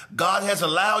sometimes God has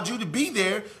allowed you to be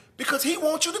there because he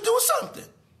wants you to do something.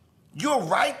 You're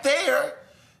right there.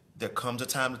 There comes a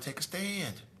time to take a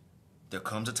stand. There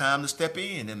comes a time to step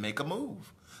in and make a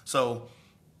move. So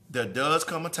there does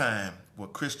come a time where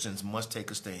Christians must take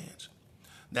a stand.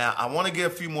 Now, I want to get a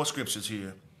few more scriptures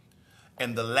here.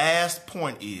 And the last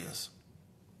point is,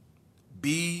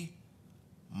 be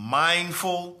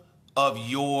mindful of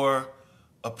your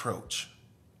approach.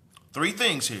 3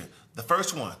 things here. The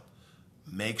first one,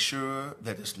 make sure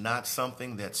that it's not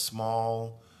something that's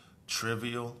small,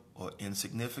 trivial, or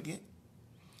insignificant.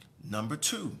 Number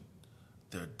 2,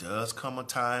 there does come a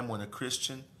time when a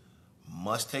Christian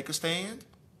must take a stand,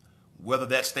 whether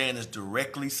that stand is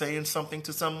directly saying something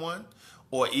to someone,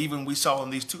 or even we saw in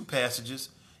these 2 passages,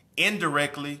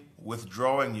 indirectly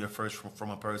withdrawing your first from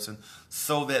a person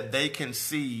so that they can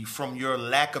see from your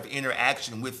lack of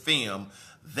interaction with them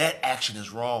that action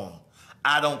is wrong.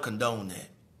 I don't condone that.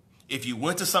 If you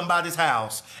went to somebody's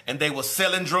house and they were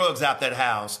selling drugs out that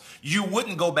house, you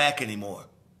wouldn't go back anymore.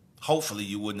 Hopefully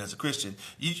you wouldn't as a Christian.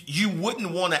 You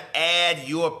wouldn't want to add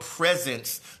your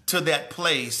presence to that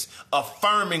place,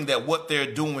 affirming that what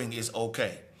they're doing is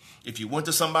okay. If you went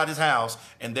to somebody's house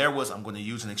and there was, I'm going to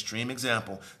use an extreme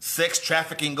example, sex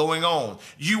trafficking going on,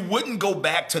 you wouldn't go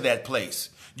back to that place.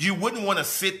 You wouldn't want to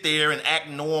sit there and act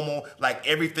normal like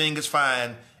everything is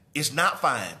fine. It's not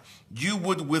fine. You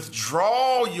would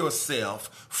withdraw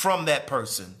yourself from that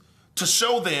person to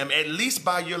show them, at least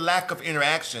by your lack of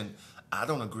interaction, I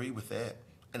don't agree with that,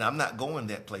 and I'm not going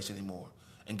that place anymore.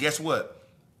 And guess what?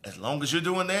 As long as you're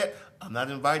doing that, I'm not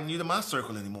inviting you to my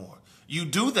circle anymore. You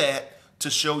do that to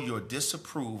show your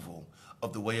disapproval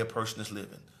of the way a person is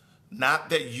living. Not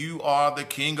that you are the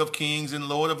King of Kings and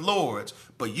Lord of Lords,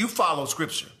 but you follow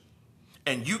Scripture.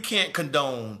 And you can't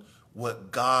condone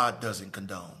what God doesn't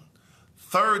condone.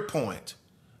 3rd point,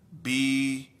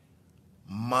 be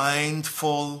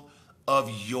mindful of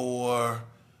your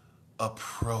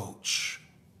approach.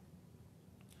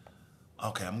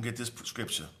 Okay, I'm going to get this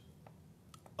scripture.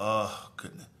 Oh,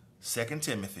 goodness. 2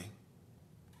 Timothy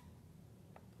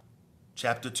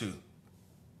chapter 2.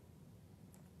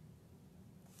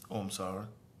 Oh, I'm sorry.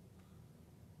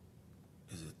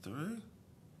 Is it 3?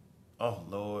 Oh,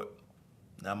 Lord.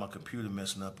 Now my computer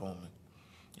messing up on me.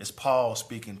 It's Paul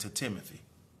speaking to Timothy.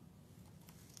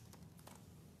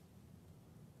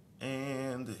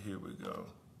 And here we go.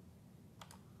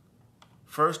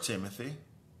 1 Timothy.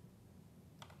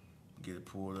 Get it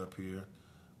pulled up here.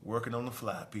 Working on the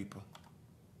fly, people.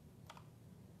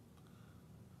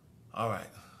 All right.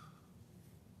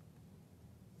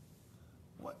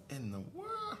 What in the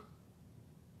world?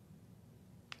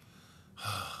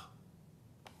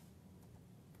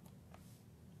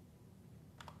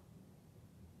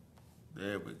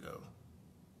 There we go.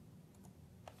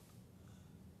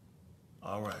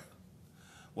 All right.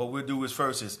 What we'll do is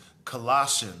first is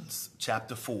Colossians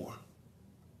chapter 4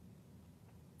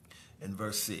 and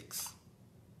verse 6.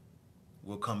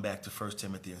 We'll come back to 1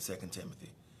 Timothy and 2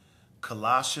 Timothy.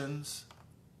 Colossians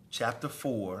chapter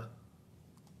 4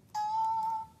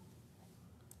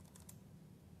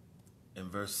 and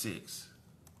verse 6.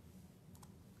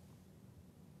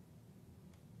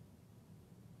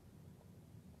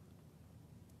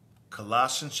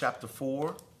 Colossians chapter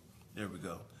 4, there we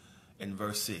go, in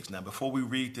verse 6. Now, before we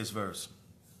read this verse,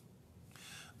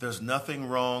 there's nothing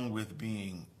wrong with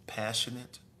being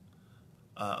passionate.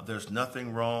 There's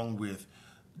nothing wrong with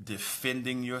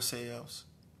defending yourselves.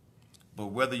 But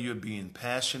whether you're being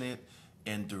passionate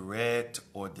and direct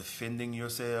or defending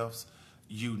yourselves,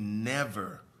 you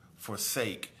never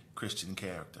forsake Christian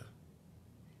character.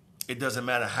 It doesn't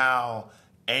matter how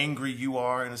angry you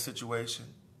are in a situation.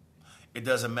 It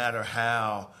doesn't matter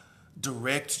how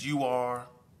direct you are.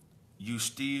 You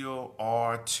still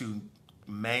are to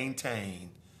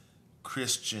maintain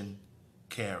Christian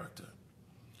character.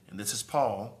 And this is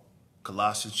Paul,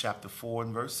 Colossians chapter 4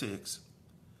 and verse 6.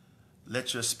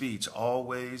 Let your speech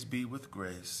always be with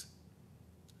grace,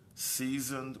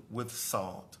 seasoned with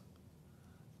salt,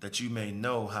 that you may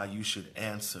know how you should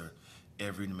answer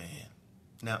every man.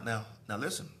 Now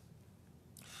listen.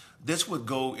 This would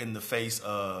go in the face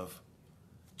of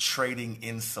trading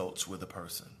insults with a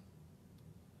person.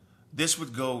 This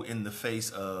would go in the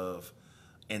face of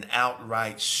an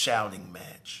outright shouting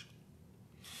match.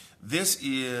 This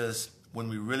is, when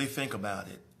we really think about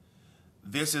it,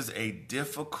 this is a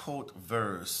difficult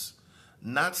verse,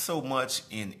 not so much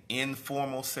in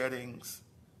informal settings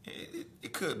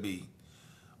It could be.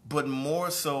 But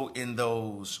more so in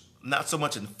those, not so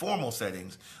much in formal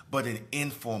settings, but in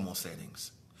informal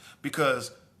settings.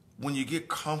 Because when you get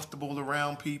comfortable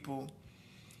around people,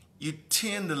 you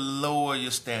tend to lower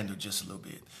your standard just a little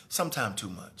bit, sometimes too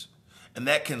much. And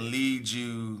that can lead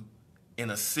you in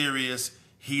a serious,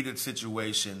 heated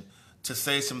situation to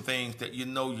say some things that you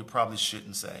know you probably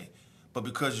shouldn't say. But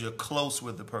because you're close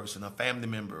with the person, a family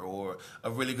member or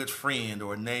a really good friend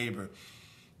or a neighbor,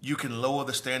 you can lower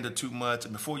the standard too much,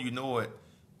 and before you know it,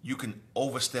 you can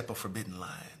overstep a forbidden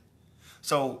line.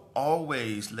 So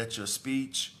always let your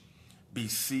speech be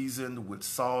seasoned with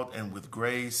salt and with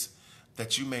grace,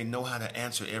 that you may know how to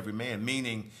answer every man,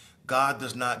 meaning God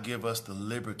does not give us the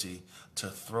liberty to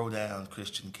throw down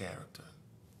Christian character.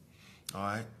 All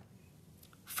right?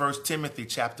 1 Timothy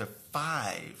chapter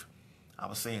 5. I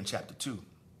was saying chapter 2.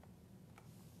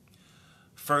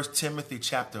 1 Timothy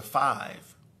chapter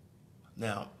 5.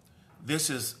 Now, this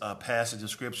is a passage of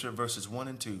scripture, verses 1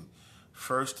 and 2.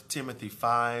 1 Timothy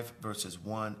 5, verses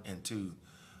 1 and 2.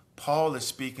 Paul is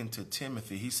speaking to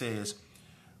Timothy. He says,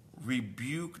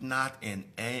 rebuke not an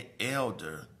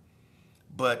elder,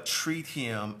 but treat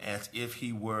him as if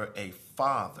he were a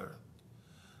father,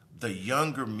 the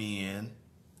younger men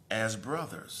as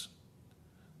brothers,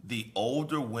 the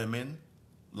older women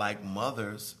like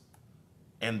mothers,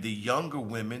 and the younger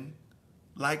women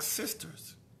like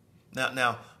sisters.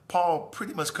 Now, Paul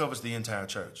pretty much covers the entire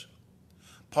church.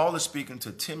 Paul is speaking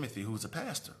to Timothy, who's a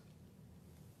pastor.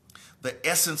 The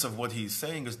essence of what he's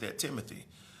saying is that, Timothy,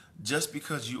 just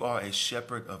because you are a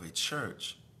shepherd of a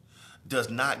church does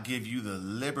not give you the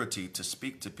liberty to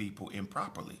speak to people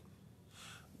improperly.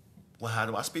 Well, how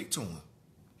do I speak to them?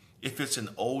 If it's an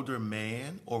older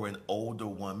man or an older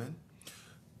woman,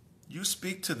 you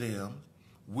speak to them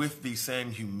with the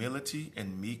same humility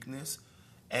and meekness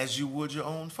as you would your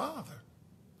own father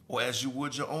or as you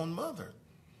would your own mother.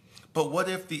 But what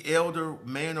if the elder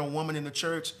man or woman in the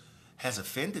church has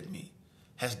offended me,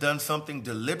 has done something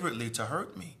deliberately to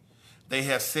hurt me? They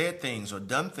have said things or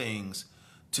done things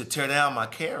to tear down my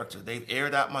character. They've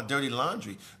aired out my dirty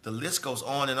laundry. The list goes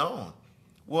on and on.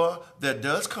 Well, there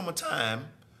does come a time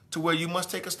to where you must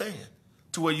take a stand,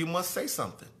 to where you must say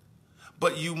something.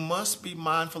 But you must be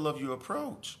mindful of your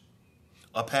approach.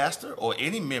 A pastor or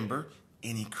any member,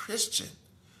 any Christian,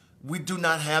 we do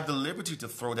not have the liberty to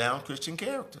throw down Christian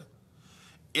character.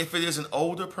 If it is an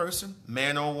older person,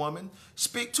 man or woman,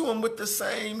 speak to him with the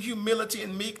same humility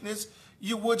and meekness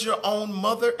you would your own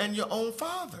mother and your own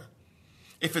father.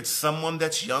 If it's someone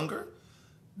that's younger,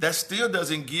 that still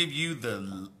doesn't give you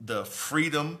the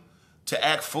freedom to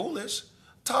act foolish.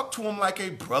 Talk to him like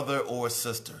a brother or a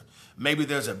sister. Maybe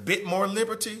there's a bit more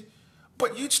liberty,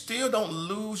 but you still don't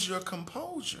lose your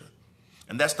composure.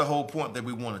 And that's the whole point that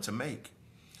we wanted to make.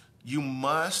 You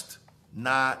must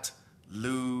not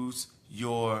lose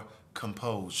your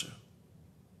composure.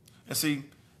 And see,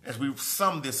 as we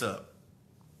sum this up,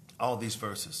 all these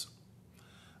verses,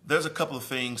 there's a couple of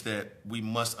things that we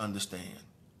must understand.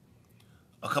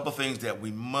 A couple of things that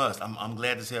we must, I'm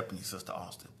glad this helping you, Sister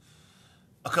Austin.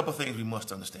 A couple of things we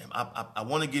must understand. I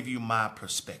want to give you my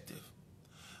perspective.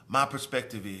 My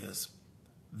perspective is,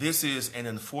 this is an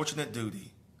unfortunate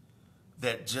duty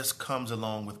that just comes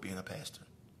along with being a pastor.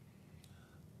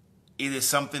 It is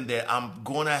something that I'm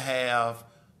going to have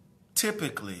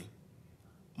typically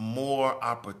more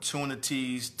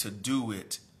opportunities to do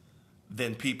it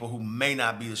than people who may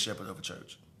not be the shepherd of a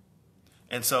church.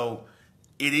 And so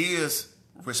it is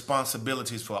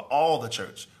responsibilities for all the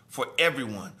church, for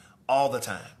everyone, all the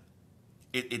time.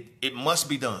 It must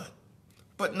be done.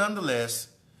 But nonetheless,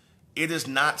 it is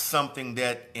not something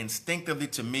that instinctively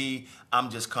to me, I'm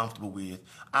just comfortable with.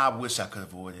 I wish I could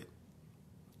avoid it.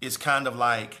 It's kind of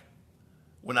like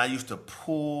when I used to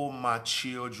pull my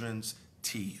children's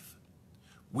teeth.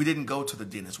 We didn't go to the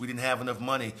dentist. We didn't have enough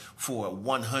money for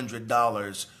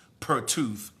 $100 per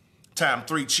tooth times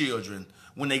 3 children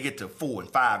when they get to 4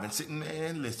 and 5 and sitting there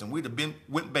and listen, we'd have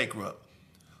went bankrupt.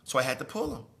 So I had to pull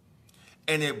them.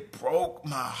 And it broke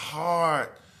my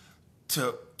heart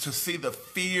to see the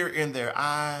fear in their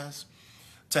eyes,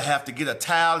 to have to get a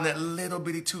towel and that little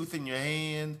bitty tooth in your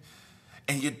hand,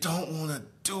 and you don't want to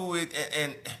do it,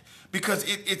 and because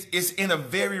it's in a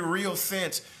very real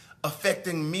sense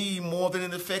affecting me more than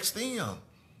it affects them.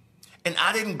 And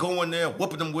I didn't go in there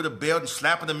whooping them with a belt and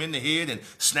slapping them in the head and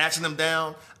snatching them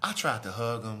down. I tried to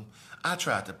hug them. I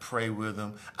tried to pray with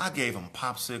them. I gave them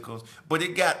popsicles. But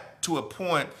it got to a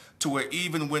point to where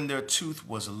even when their tooth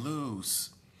was loose,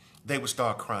 they would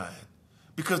start crying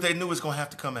because they knew it was going to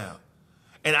have to come out.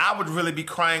 And I would really be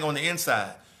crying on the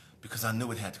inside because I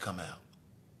knew it had to come out.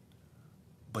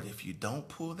 But if you don't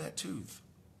pull that tooth,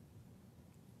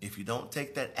 if you don't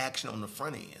take that action on the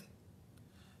front end,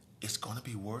 it's going to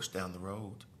be worse down the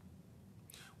road.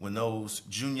 When those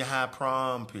junior high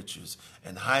prom pictures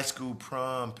and high school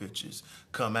prom pictures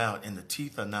come out and the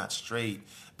teeth are not straight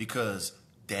because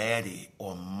daddy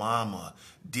or mama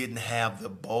didn't have the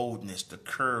boldness, the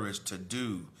courage to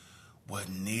do what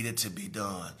needed to be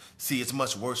done. See, it's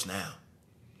much worse now.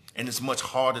 And it's much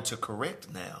harder to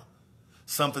correct now.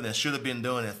 Something that should have been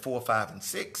done at 4, 5, and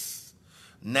 6.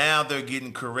 Now they're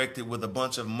getting corrected with a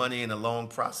bunch of money and a long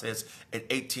process at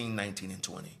 18, 19, and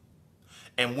 20.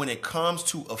 And when it comes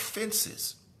to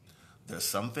offenses, there's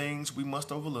some things we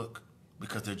must overlook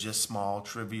because they're just small,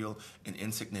 trivial, and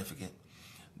insignificant.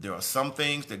 There are some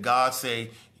things that God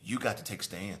say, you got to take a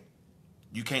stand.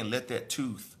 You can't let that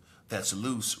tooth that's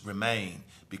loose remain,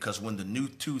 because when the new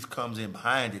tooth comes in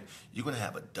behind it, you're going to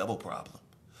have a double problem.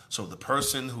 So the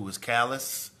person who is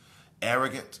callous,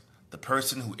 arrogant, the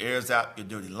person who airs out your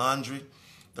dirty laundry,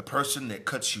 the person that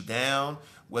cuts you down,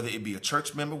 whether it be a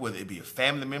church member, whether it be a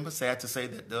family member, sad to say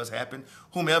that does happen,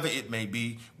 whomever it may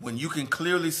be, when you can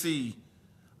clearly see,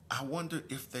 I wonder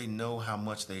if they know how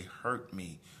much they hurt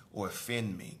me or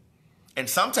offend me. And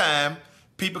sometimes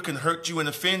people can hurt you and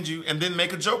offend you and then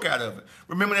make a joke out of it.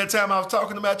 Remember that time I was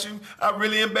talking about you? I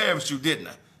really embarrassed you, didn't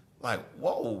I? Like,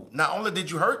 whoa, not only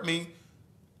did you hurt me,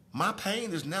 my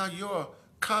pain is now your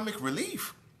comic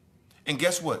relief. And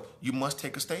guess what? You must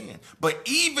take a stand. But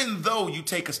even though you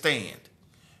take a stand,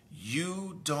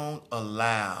 you don't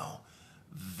allow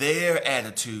their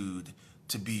attitude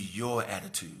to be your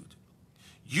attitude.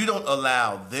 You don't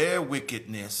allow their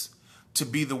wickedness to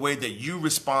be the way that you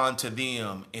respond to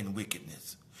them in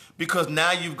wickedness. Because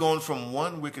now you've gone from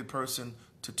one wicked person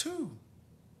to two.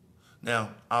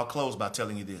 Now, I'll close by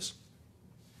telling you this.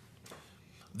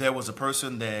 There was a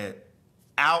person that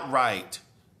outright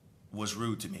was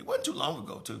rude to me. It wasn't too long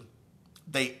ago, too.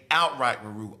 They outright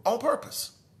were rude on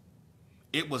purpose.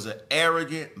 It was an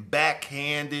arrogant,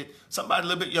 backhanded, somebody a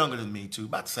little bit younger than me, too,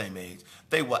 about the same age.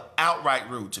 They were outright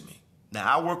rude to me.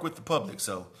 Now, I work with the public,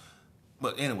 so,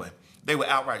 but anyway, they were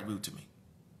outright rude to me.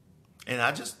 And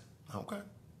I just, okay.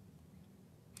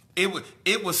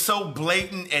 It was so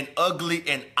blatant and ugly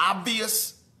and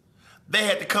obvious, they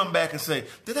had to come back and say,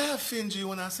 did I offend you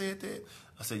when I said that?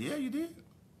 I said, yeah, you did.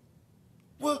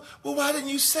 Well, why didn't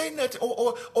you say nothing?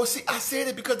 Or see, I said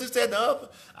it because this, that, and the other.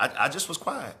 I just was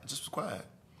quiet.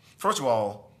 First of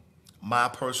all, my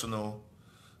personal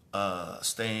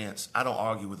stance, I don't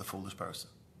argue with a foolish person.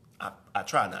 I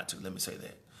try not to, let me say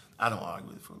that. I don't argue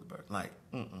with a foolish person. Like,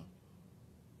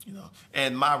 you know.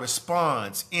 And my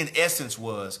response, in essence,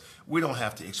 was, we don't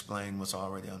have to explain what's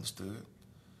already understood.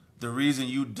 The reason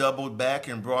you doubled back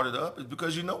and brought it up is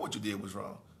because you know what you did was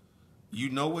wrong. You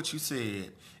know what you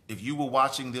said. If you were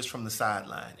watching this from the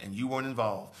sideline and you weren't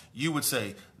involved, you would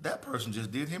say, that person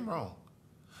just did him wrong.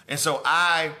 And so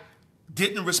I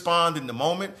didn't respond in the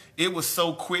moment. It was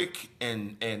so quick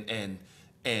and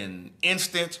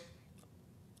instant.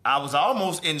 I was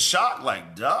almost in shock,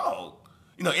 like, dog.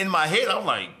 You know, in my head, I'm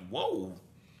like, whoa.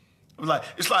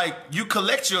 It's like you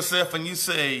collect yourself and you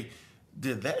say,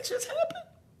 did that just happen?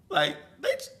 Like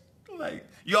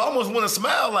you almost want to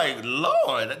smile, like,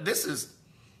 Lord, this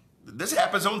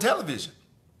happens on television.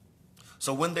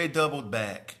 So when they doubled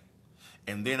back,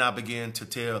 and then I began to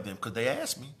tell them, because they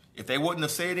asked me, if they wouldn't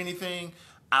have said anything,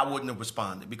 I wouldn't have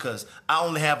responded, because I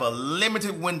only have a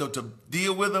limited window to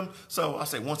deal with them. So I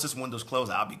say, once this window's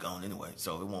closed, I'll be gone anyway,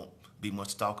 so it won't be much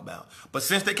to talk about. But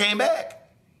since they came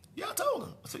back, yeah, I told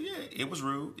them. I said, yeah, it was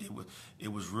rude.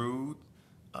 It was rude.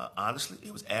 Honestly,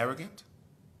 it was arrogant.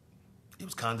 It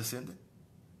was condescending.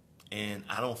 And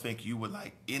I don't think you would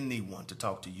like anyone to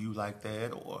talk to you like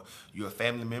that, or your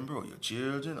family member, or your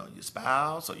children, or your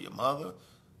spouse, or your mother.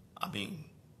 I mean,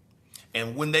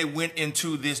 and when they went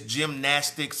into this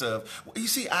gymnastics of, well, you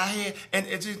see, I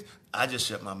just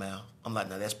shut my mouth. I'm like,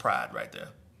 no, that's pride right there.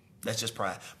 That's just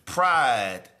pride.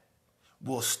 Pride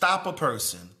will stop a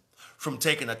person from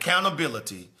taking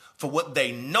accountability for what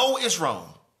they know is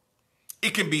wrong.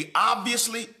 It can be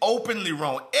obviously, openly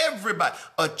wrong. Everybody,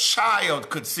 a child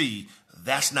could see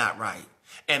that's not right.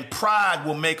 And pride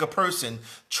will make a person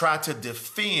try to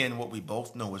defend what we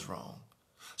both know is wrong.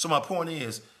 So my point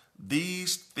is,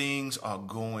 these things are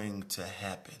going to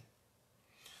happen.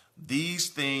 These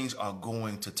things are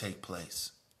going to take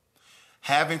place.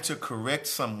 Having to correct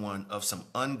someone of some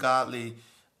ungodly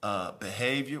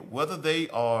behavior, whether they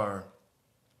are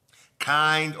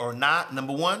kind or not,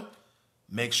 number one,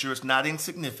 make sure it's not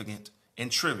insignificant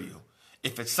and trivial.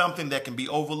 If it's something that can be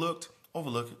overlooked,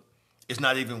 overlook it. It's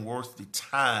not even worth the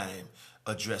time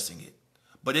addressing it.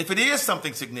 But if it is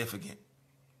something significant,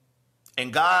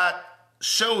 and God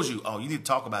shows you, oh, you need to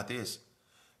talk about this,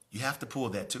 you have to pull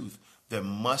that tooth. There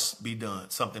must be done.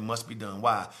 Something must be done.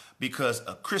 Why? Because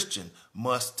a Christian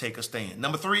must take a stand.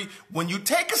 Number 3, when you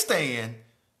take a stand,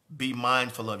 be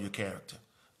mindful of your character.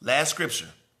 Last scripture,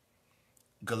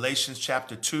 Galatians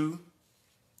chapter 2.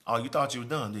 Oh, you thought you were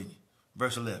done, didn't you?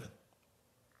 Verse 11.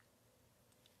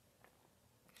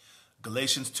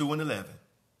 Galatians 2 and 11.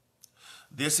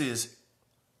 This is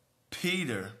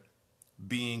Peter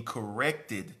being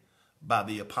corrected by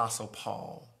the Apostle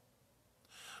Paul.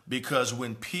 Because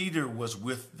when Peter was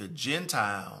with the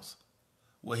Gentiles,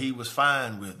 well, he was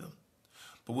fine with them.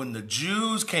 But when the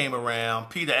Jews came around,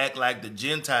 Peter acted like the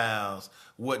Gentiles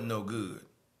wasn't no good.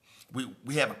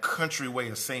 We have a country way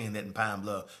of saying that in Pine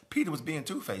Bluff. Peter was being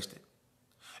two-faced.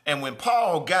 And when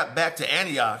Paul got back to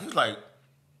Antioch, he was like,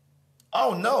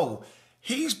 oh no,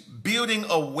 he's building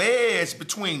a wedge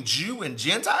between Jew and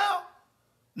Gentile?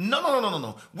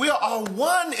 No. We are all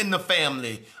one in the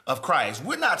family of Christ.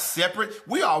 We're not separate.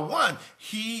 We are one.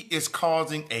 He is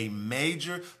causing a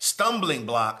major stumbling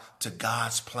block to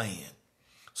God's plan.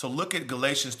 So look at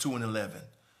Galatians 2 and 11.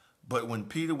 But when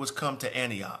Peter was come to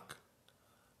Antioch,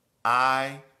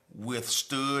 I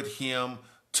withstood him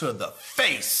to the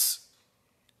face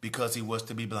because he was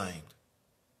to be blamed.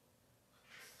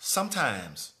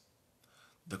 Sometimes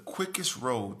the quickest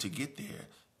road to get there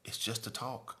is just to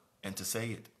talk and to say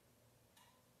it.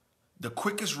 The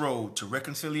quickest road to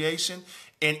reconciliation,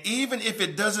 and even if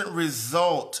it doesn't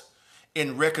result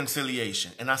in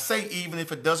reconciliation, and I say even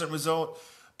if it doesn't result,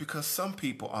 because some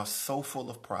people are so full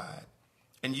of pride,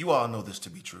 and you all know this to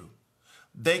be true.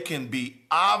 They can be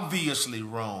obviously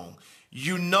wrong.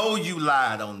 You know you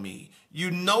lied on me. You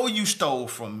know you stole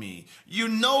from me. You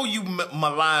know you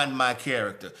maligned my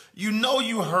character. You know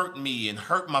you hurt me and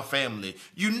hurt my family.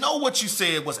 You know what you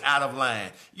said was out of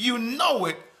line. You know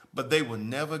it, but they will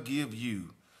never give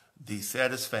you the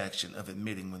satisfaction of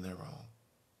admitting when they're wrong.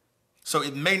 So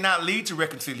it may not lead to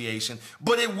reconciliation,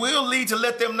 but it will lead to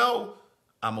let them know,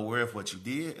 I'm aware of what you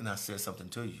did and I said something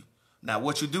to you. Now,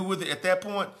 what you do with it at that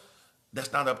point,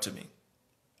 that's not up to me.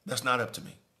 That's not up to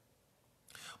me.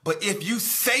 But if you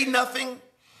say nothing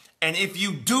and if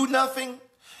you do nothing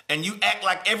and you act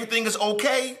like everything is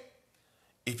okay,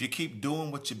 if you keep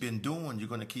doing what you've been doing, you're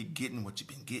going to keep getting what you've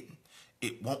been getting.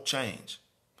 It won't change.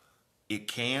 It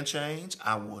can change.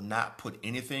 I will not put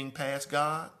anything past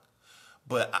God.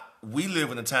 But we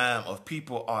live in a time of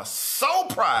people are so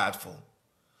prideful.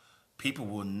 People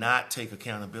will not take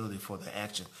accountability for their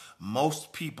action.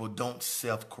 Most people don't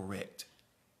self-correct.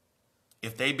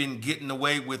 If they've been getting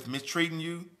away with mistreating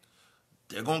you,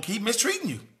 they're going to keep mistreating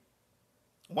you.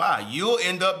 Why? You'll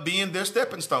end up being their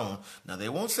stepping stone. Now, they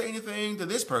won't say anything to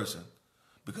this person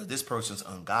because this person's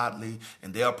ungodly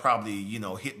and they'll probably,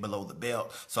 hit below the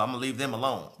belt. So I'm going to leave them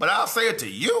alone. But I'll say it to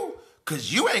you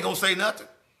because you ain't going to say nothing.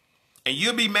 And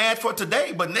you'll be mad for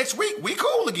today, but next week we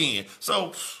cool again.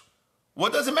 So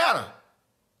what does it matter?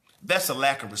 That's a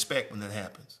lack of respect when that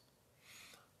happens.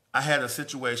 I had a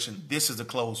situation, this is a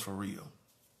close for real,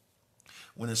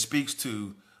 when it speaks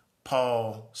to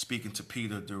Paul speaking to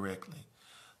Peter directly,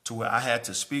 to where I had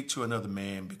to speak to another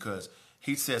man because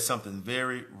he said something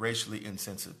very racially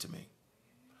insensitive to me.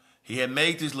 He had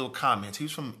made these little comments. He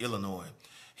was from Illinois.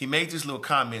 He made these little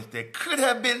comments that could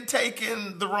have been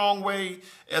taken the wrong way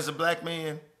as a black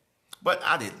man, but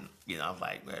I didn't. I was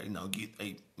like, well,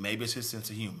 maybe it's his sense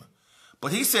of humor.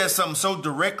 But he said something so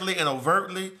directly and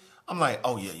overtly, I'm like,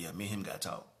 oh, yeah, me and him got to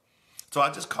talk. So I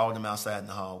just called him outside in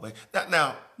the hallway.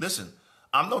 Now, listen,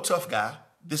 I'm no tough guy.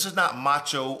 This is not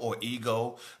macho or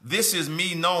ego. This is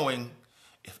me knowing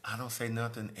if I don't say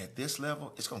nothing at this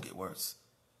level, it's going to get worse.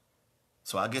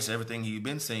 So I guess everything you've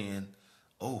been saying,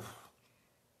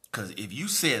 because if you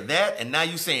said that and now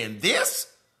you saying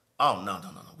this, oh, no.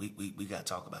 We got to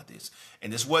talk about this.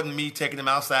 And this wasn't me taking him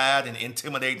outside and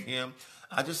intimidating him.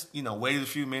 I just, waited a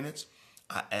few minutes.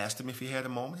 I asked him if he had a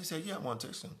moment. He said, yeah, I want to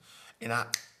text him. And as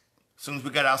soon as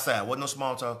we got outside, wasn't no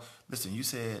small talk. Listen, you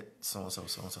said so-and-so,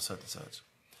 such and such.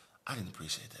 I didn't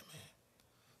appreciate that, man.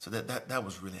 So that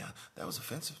was really, that was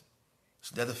offensive.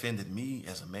 So that offended me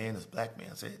as a man, as a black man.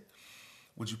 I said,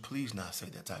 would you please not say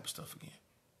that type of stuff again?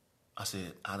 I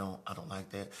said, I don't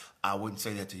like that. I wouldn't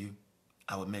say that to you.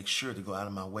 I would make sure to go out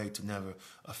of my way to never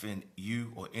offend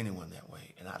you or anyone that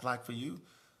way. And I'd like for you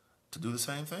to do the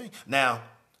same thing. Now,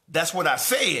 that's what I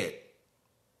said.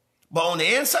 But on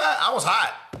the inside, I was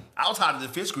hot. I was hotter than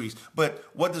fish grease. But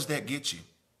what does that get you?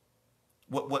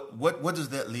 What does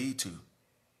that lead to?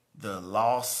 The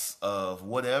loss of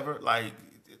whatever?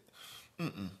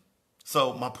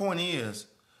 So my point is,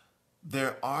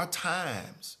 there are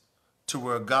times to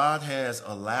where God has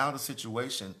allowed a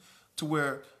situation to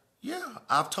where, yeah,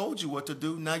 I've told you what to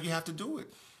do. Now you have to do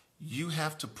it. You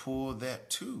have to pull that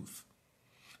tooth.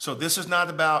 So this is not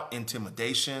about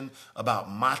intimidation,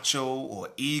 about macho or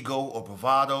ego or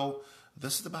bravado.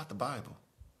 This is about the Bible.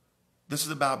 This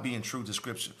is about being true to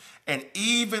Scripture. And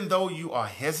even though you are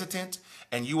hesitant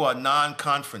and you are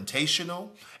non-confrontational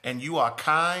and you are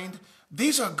kind,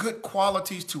 these are good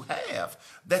qualities to have.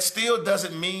 That still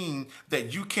doesn't mean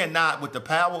that you cannot, with the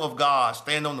power of God,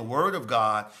 stand on the Word of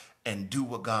God and do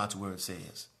what God's Word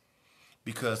says.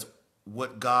 Because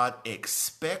what God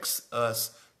expects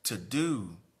us to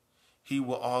do, He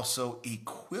will also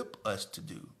equip us to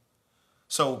do.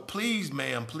 So please,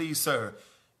 ma'am, please, sir,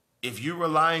 if you're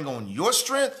relying on your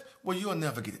strength, well, you'll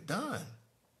never get it done.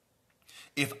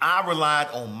 If I relied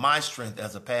on my strength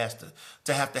as a pastor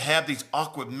to have these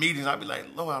awkward meetings, I'd be like,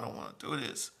 Lord, I don't want to do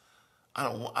this. I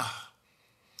don't want.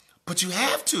 But you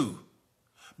have to.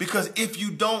 Because if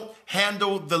you don't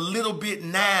handle the little bit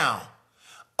now,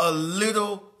 a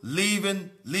little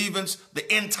leavens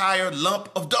the entire lump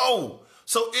of dough.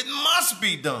 So it must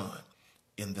be done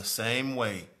in the same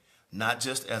way, not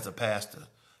just as a pastor.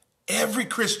 Every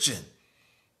Christian,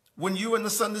 when you're in the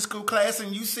Sunday school class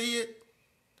and you see it,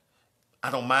 I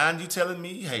don't mind you telling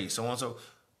me, hey, so-and-so,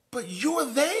 but you're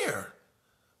there.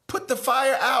 Put the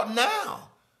fire out now.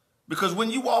 Because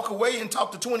when you walk away and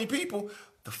talk to 20 people,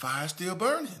 the fire's still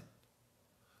burning.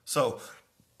 So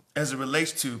as it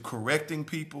relates to correcting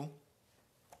people,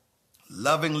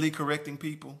 lovingly correcting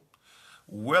people,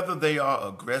 whether they are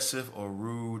aggressive or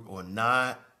rude or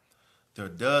not, there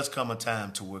does come a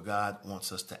time to where God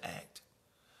wants us to act.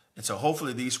 And so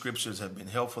hopefully these scriptures have been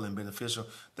helpful and beneficial.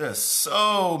 There are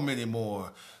so many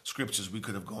more scriptures we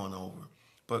could have gone over.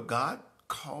 But God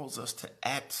calls us to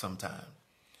act sometime.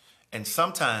 And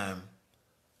sometime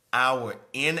our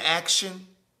inaction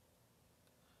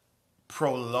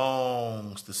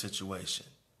prolongs the situation.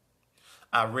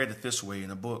 I read it this way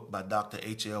in a book by Dr.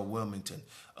 H.L. Wilmington,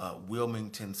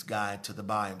 Wilmington's Guide to the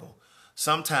Bible.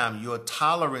 Sometimes your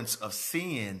tolerance of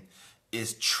sin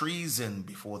is treason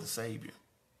before the Savior.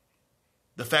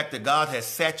 The fact that God has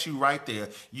sat you right there,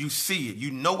 you see it.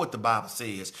 You know what the Bible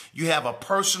says. You have a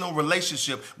personal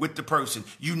relationship with the person.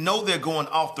 You know they're going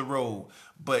off the road,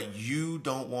 but you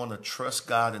don't want to trust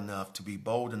God enough to be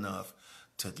bold enough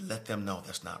to let them know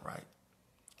that's not right.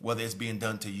 Whether it's being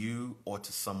done to you or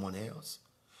to someone else.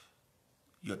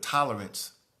 Your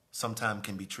tolerance sometimes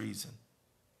can be treason.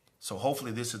 So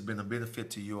hopefully this has been a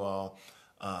benefit to you all,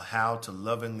 how to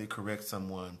lovingly correct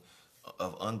someone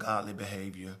of ungodly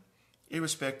behavior,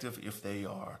 irrespective if they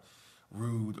are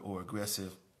rude or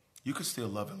aggressive. You can still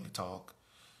lovingly talk.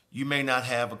 You may not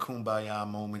have a kumbaya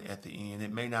moment at the end.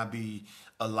 It may not be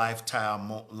a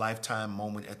lifetime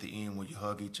moment at the end where you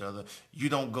hug each other. You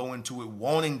don't go into it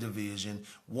wanting division,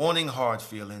 wanting hard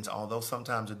feelings, although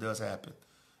sometimes it does happen.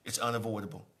 It's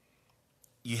unavoidable.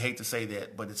 You hate to say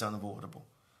that, but it's unavoidable.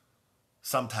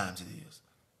 Sometimes it is.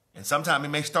 And sometimes it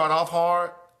may start off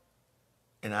hard.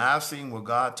 And I've seen where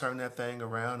God turn that thing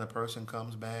around, a person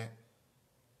comes back,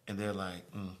 and they're like,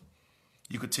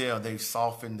 You could tell they've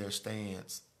softened their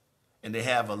stance. And they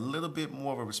have a little bit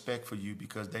more of a respect for you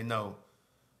because they know,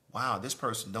 wow, this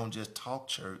person don't just talk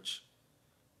church.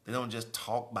 They don't just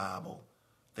talk Bible.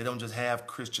 They don't just have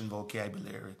Christian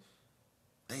vocabulary.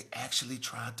 They actually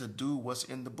try to do what's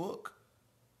in the book.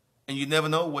 And you never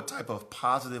know what type of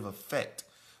positive effect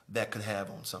that could have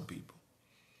on some people.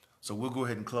 So we'll go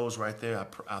ahead and close right there.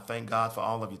 I thank God for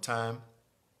all of your time.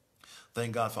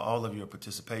 Thank God for all of your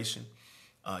participation.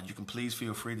 You can please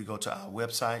feel free to go to our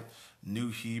website,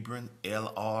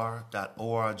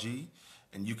 newhebronlr.org,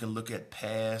 and you can look at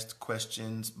past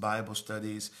questions, Bible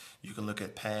studies. You can look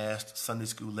at past Sunday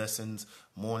school lessons,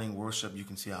 morning worship. You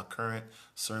can see our current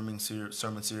sermon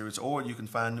series, or you can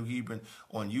find New Hebron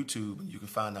on YouTube, and you can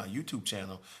find our YouTube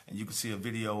channel, and you can see a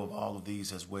video of all of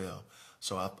these as well.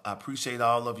 So I appreciate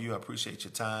all of you. I appreciate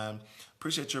your time.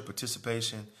 Appreciate your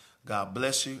participation. God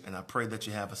bless you, and I pray that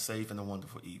you have a safe and a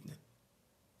wonderful evening.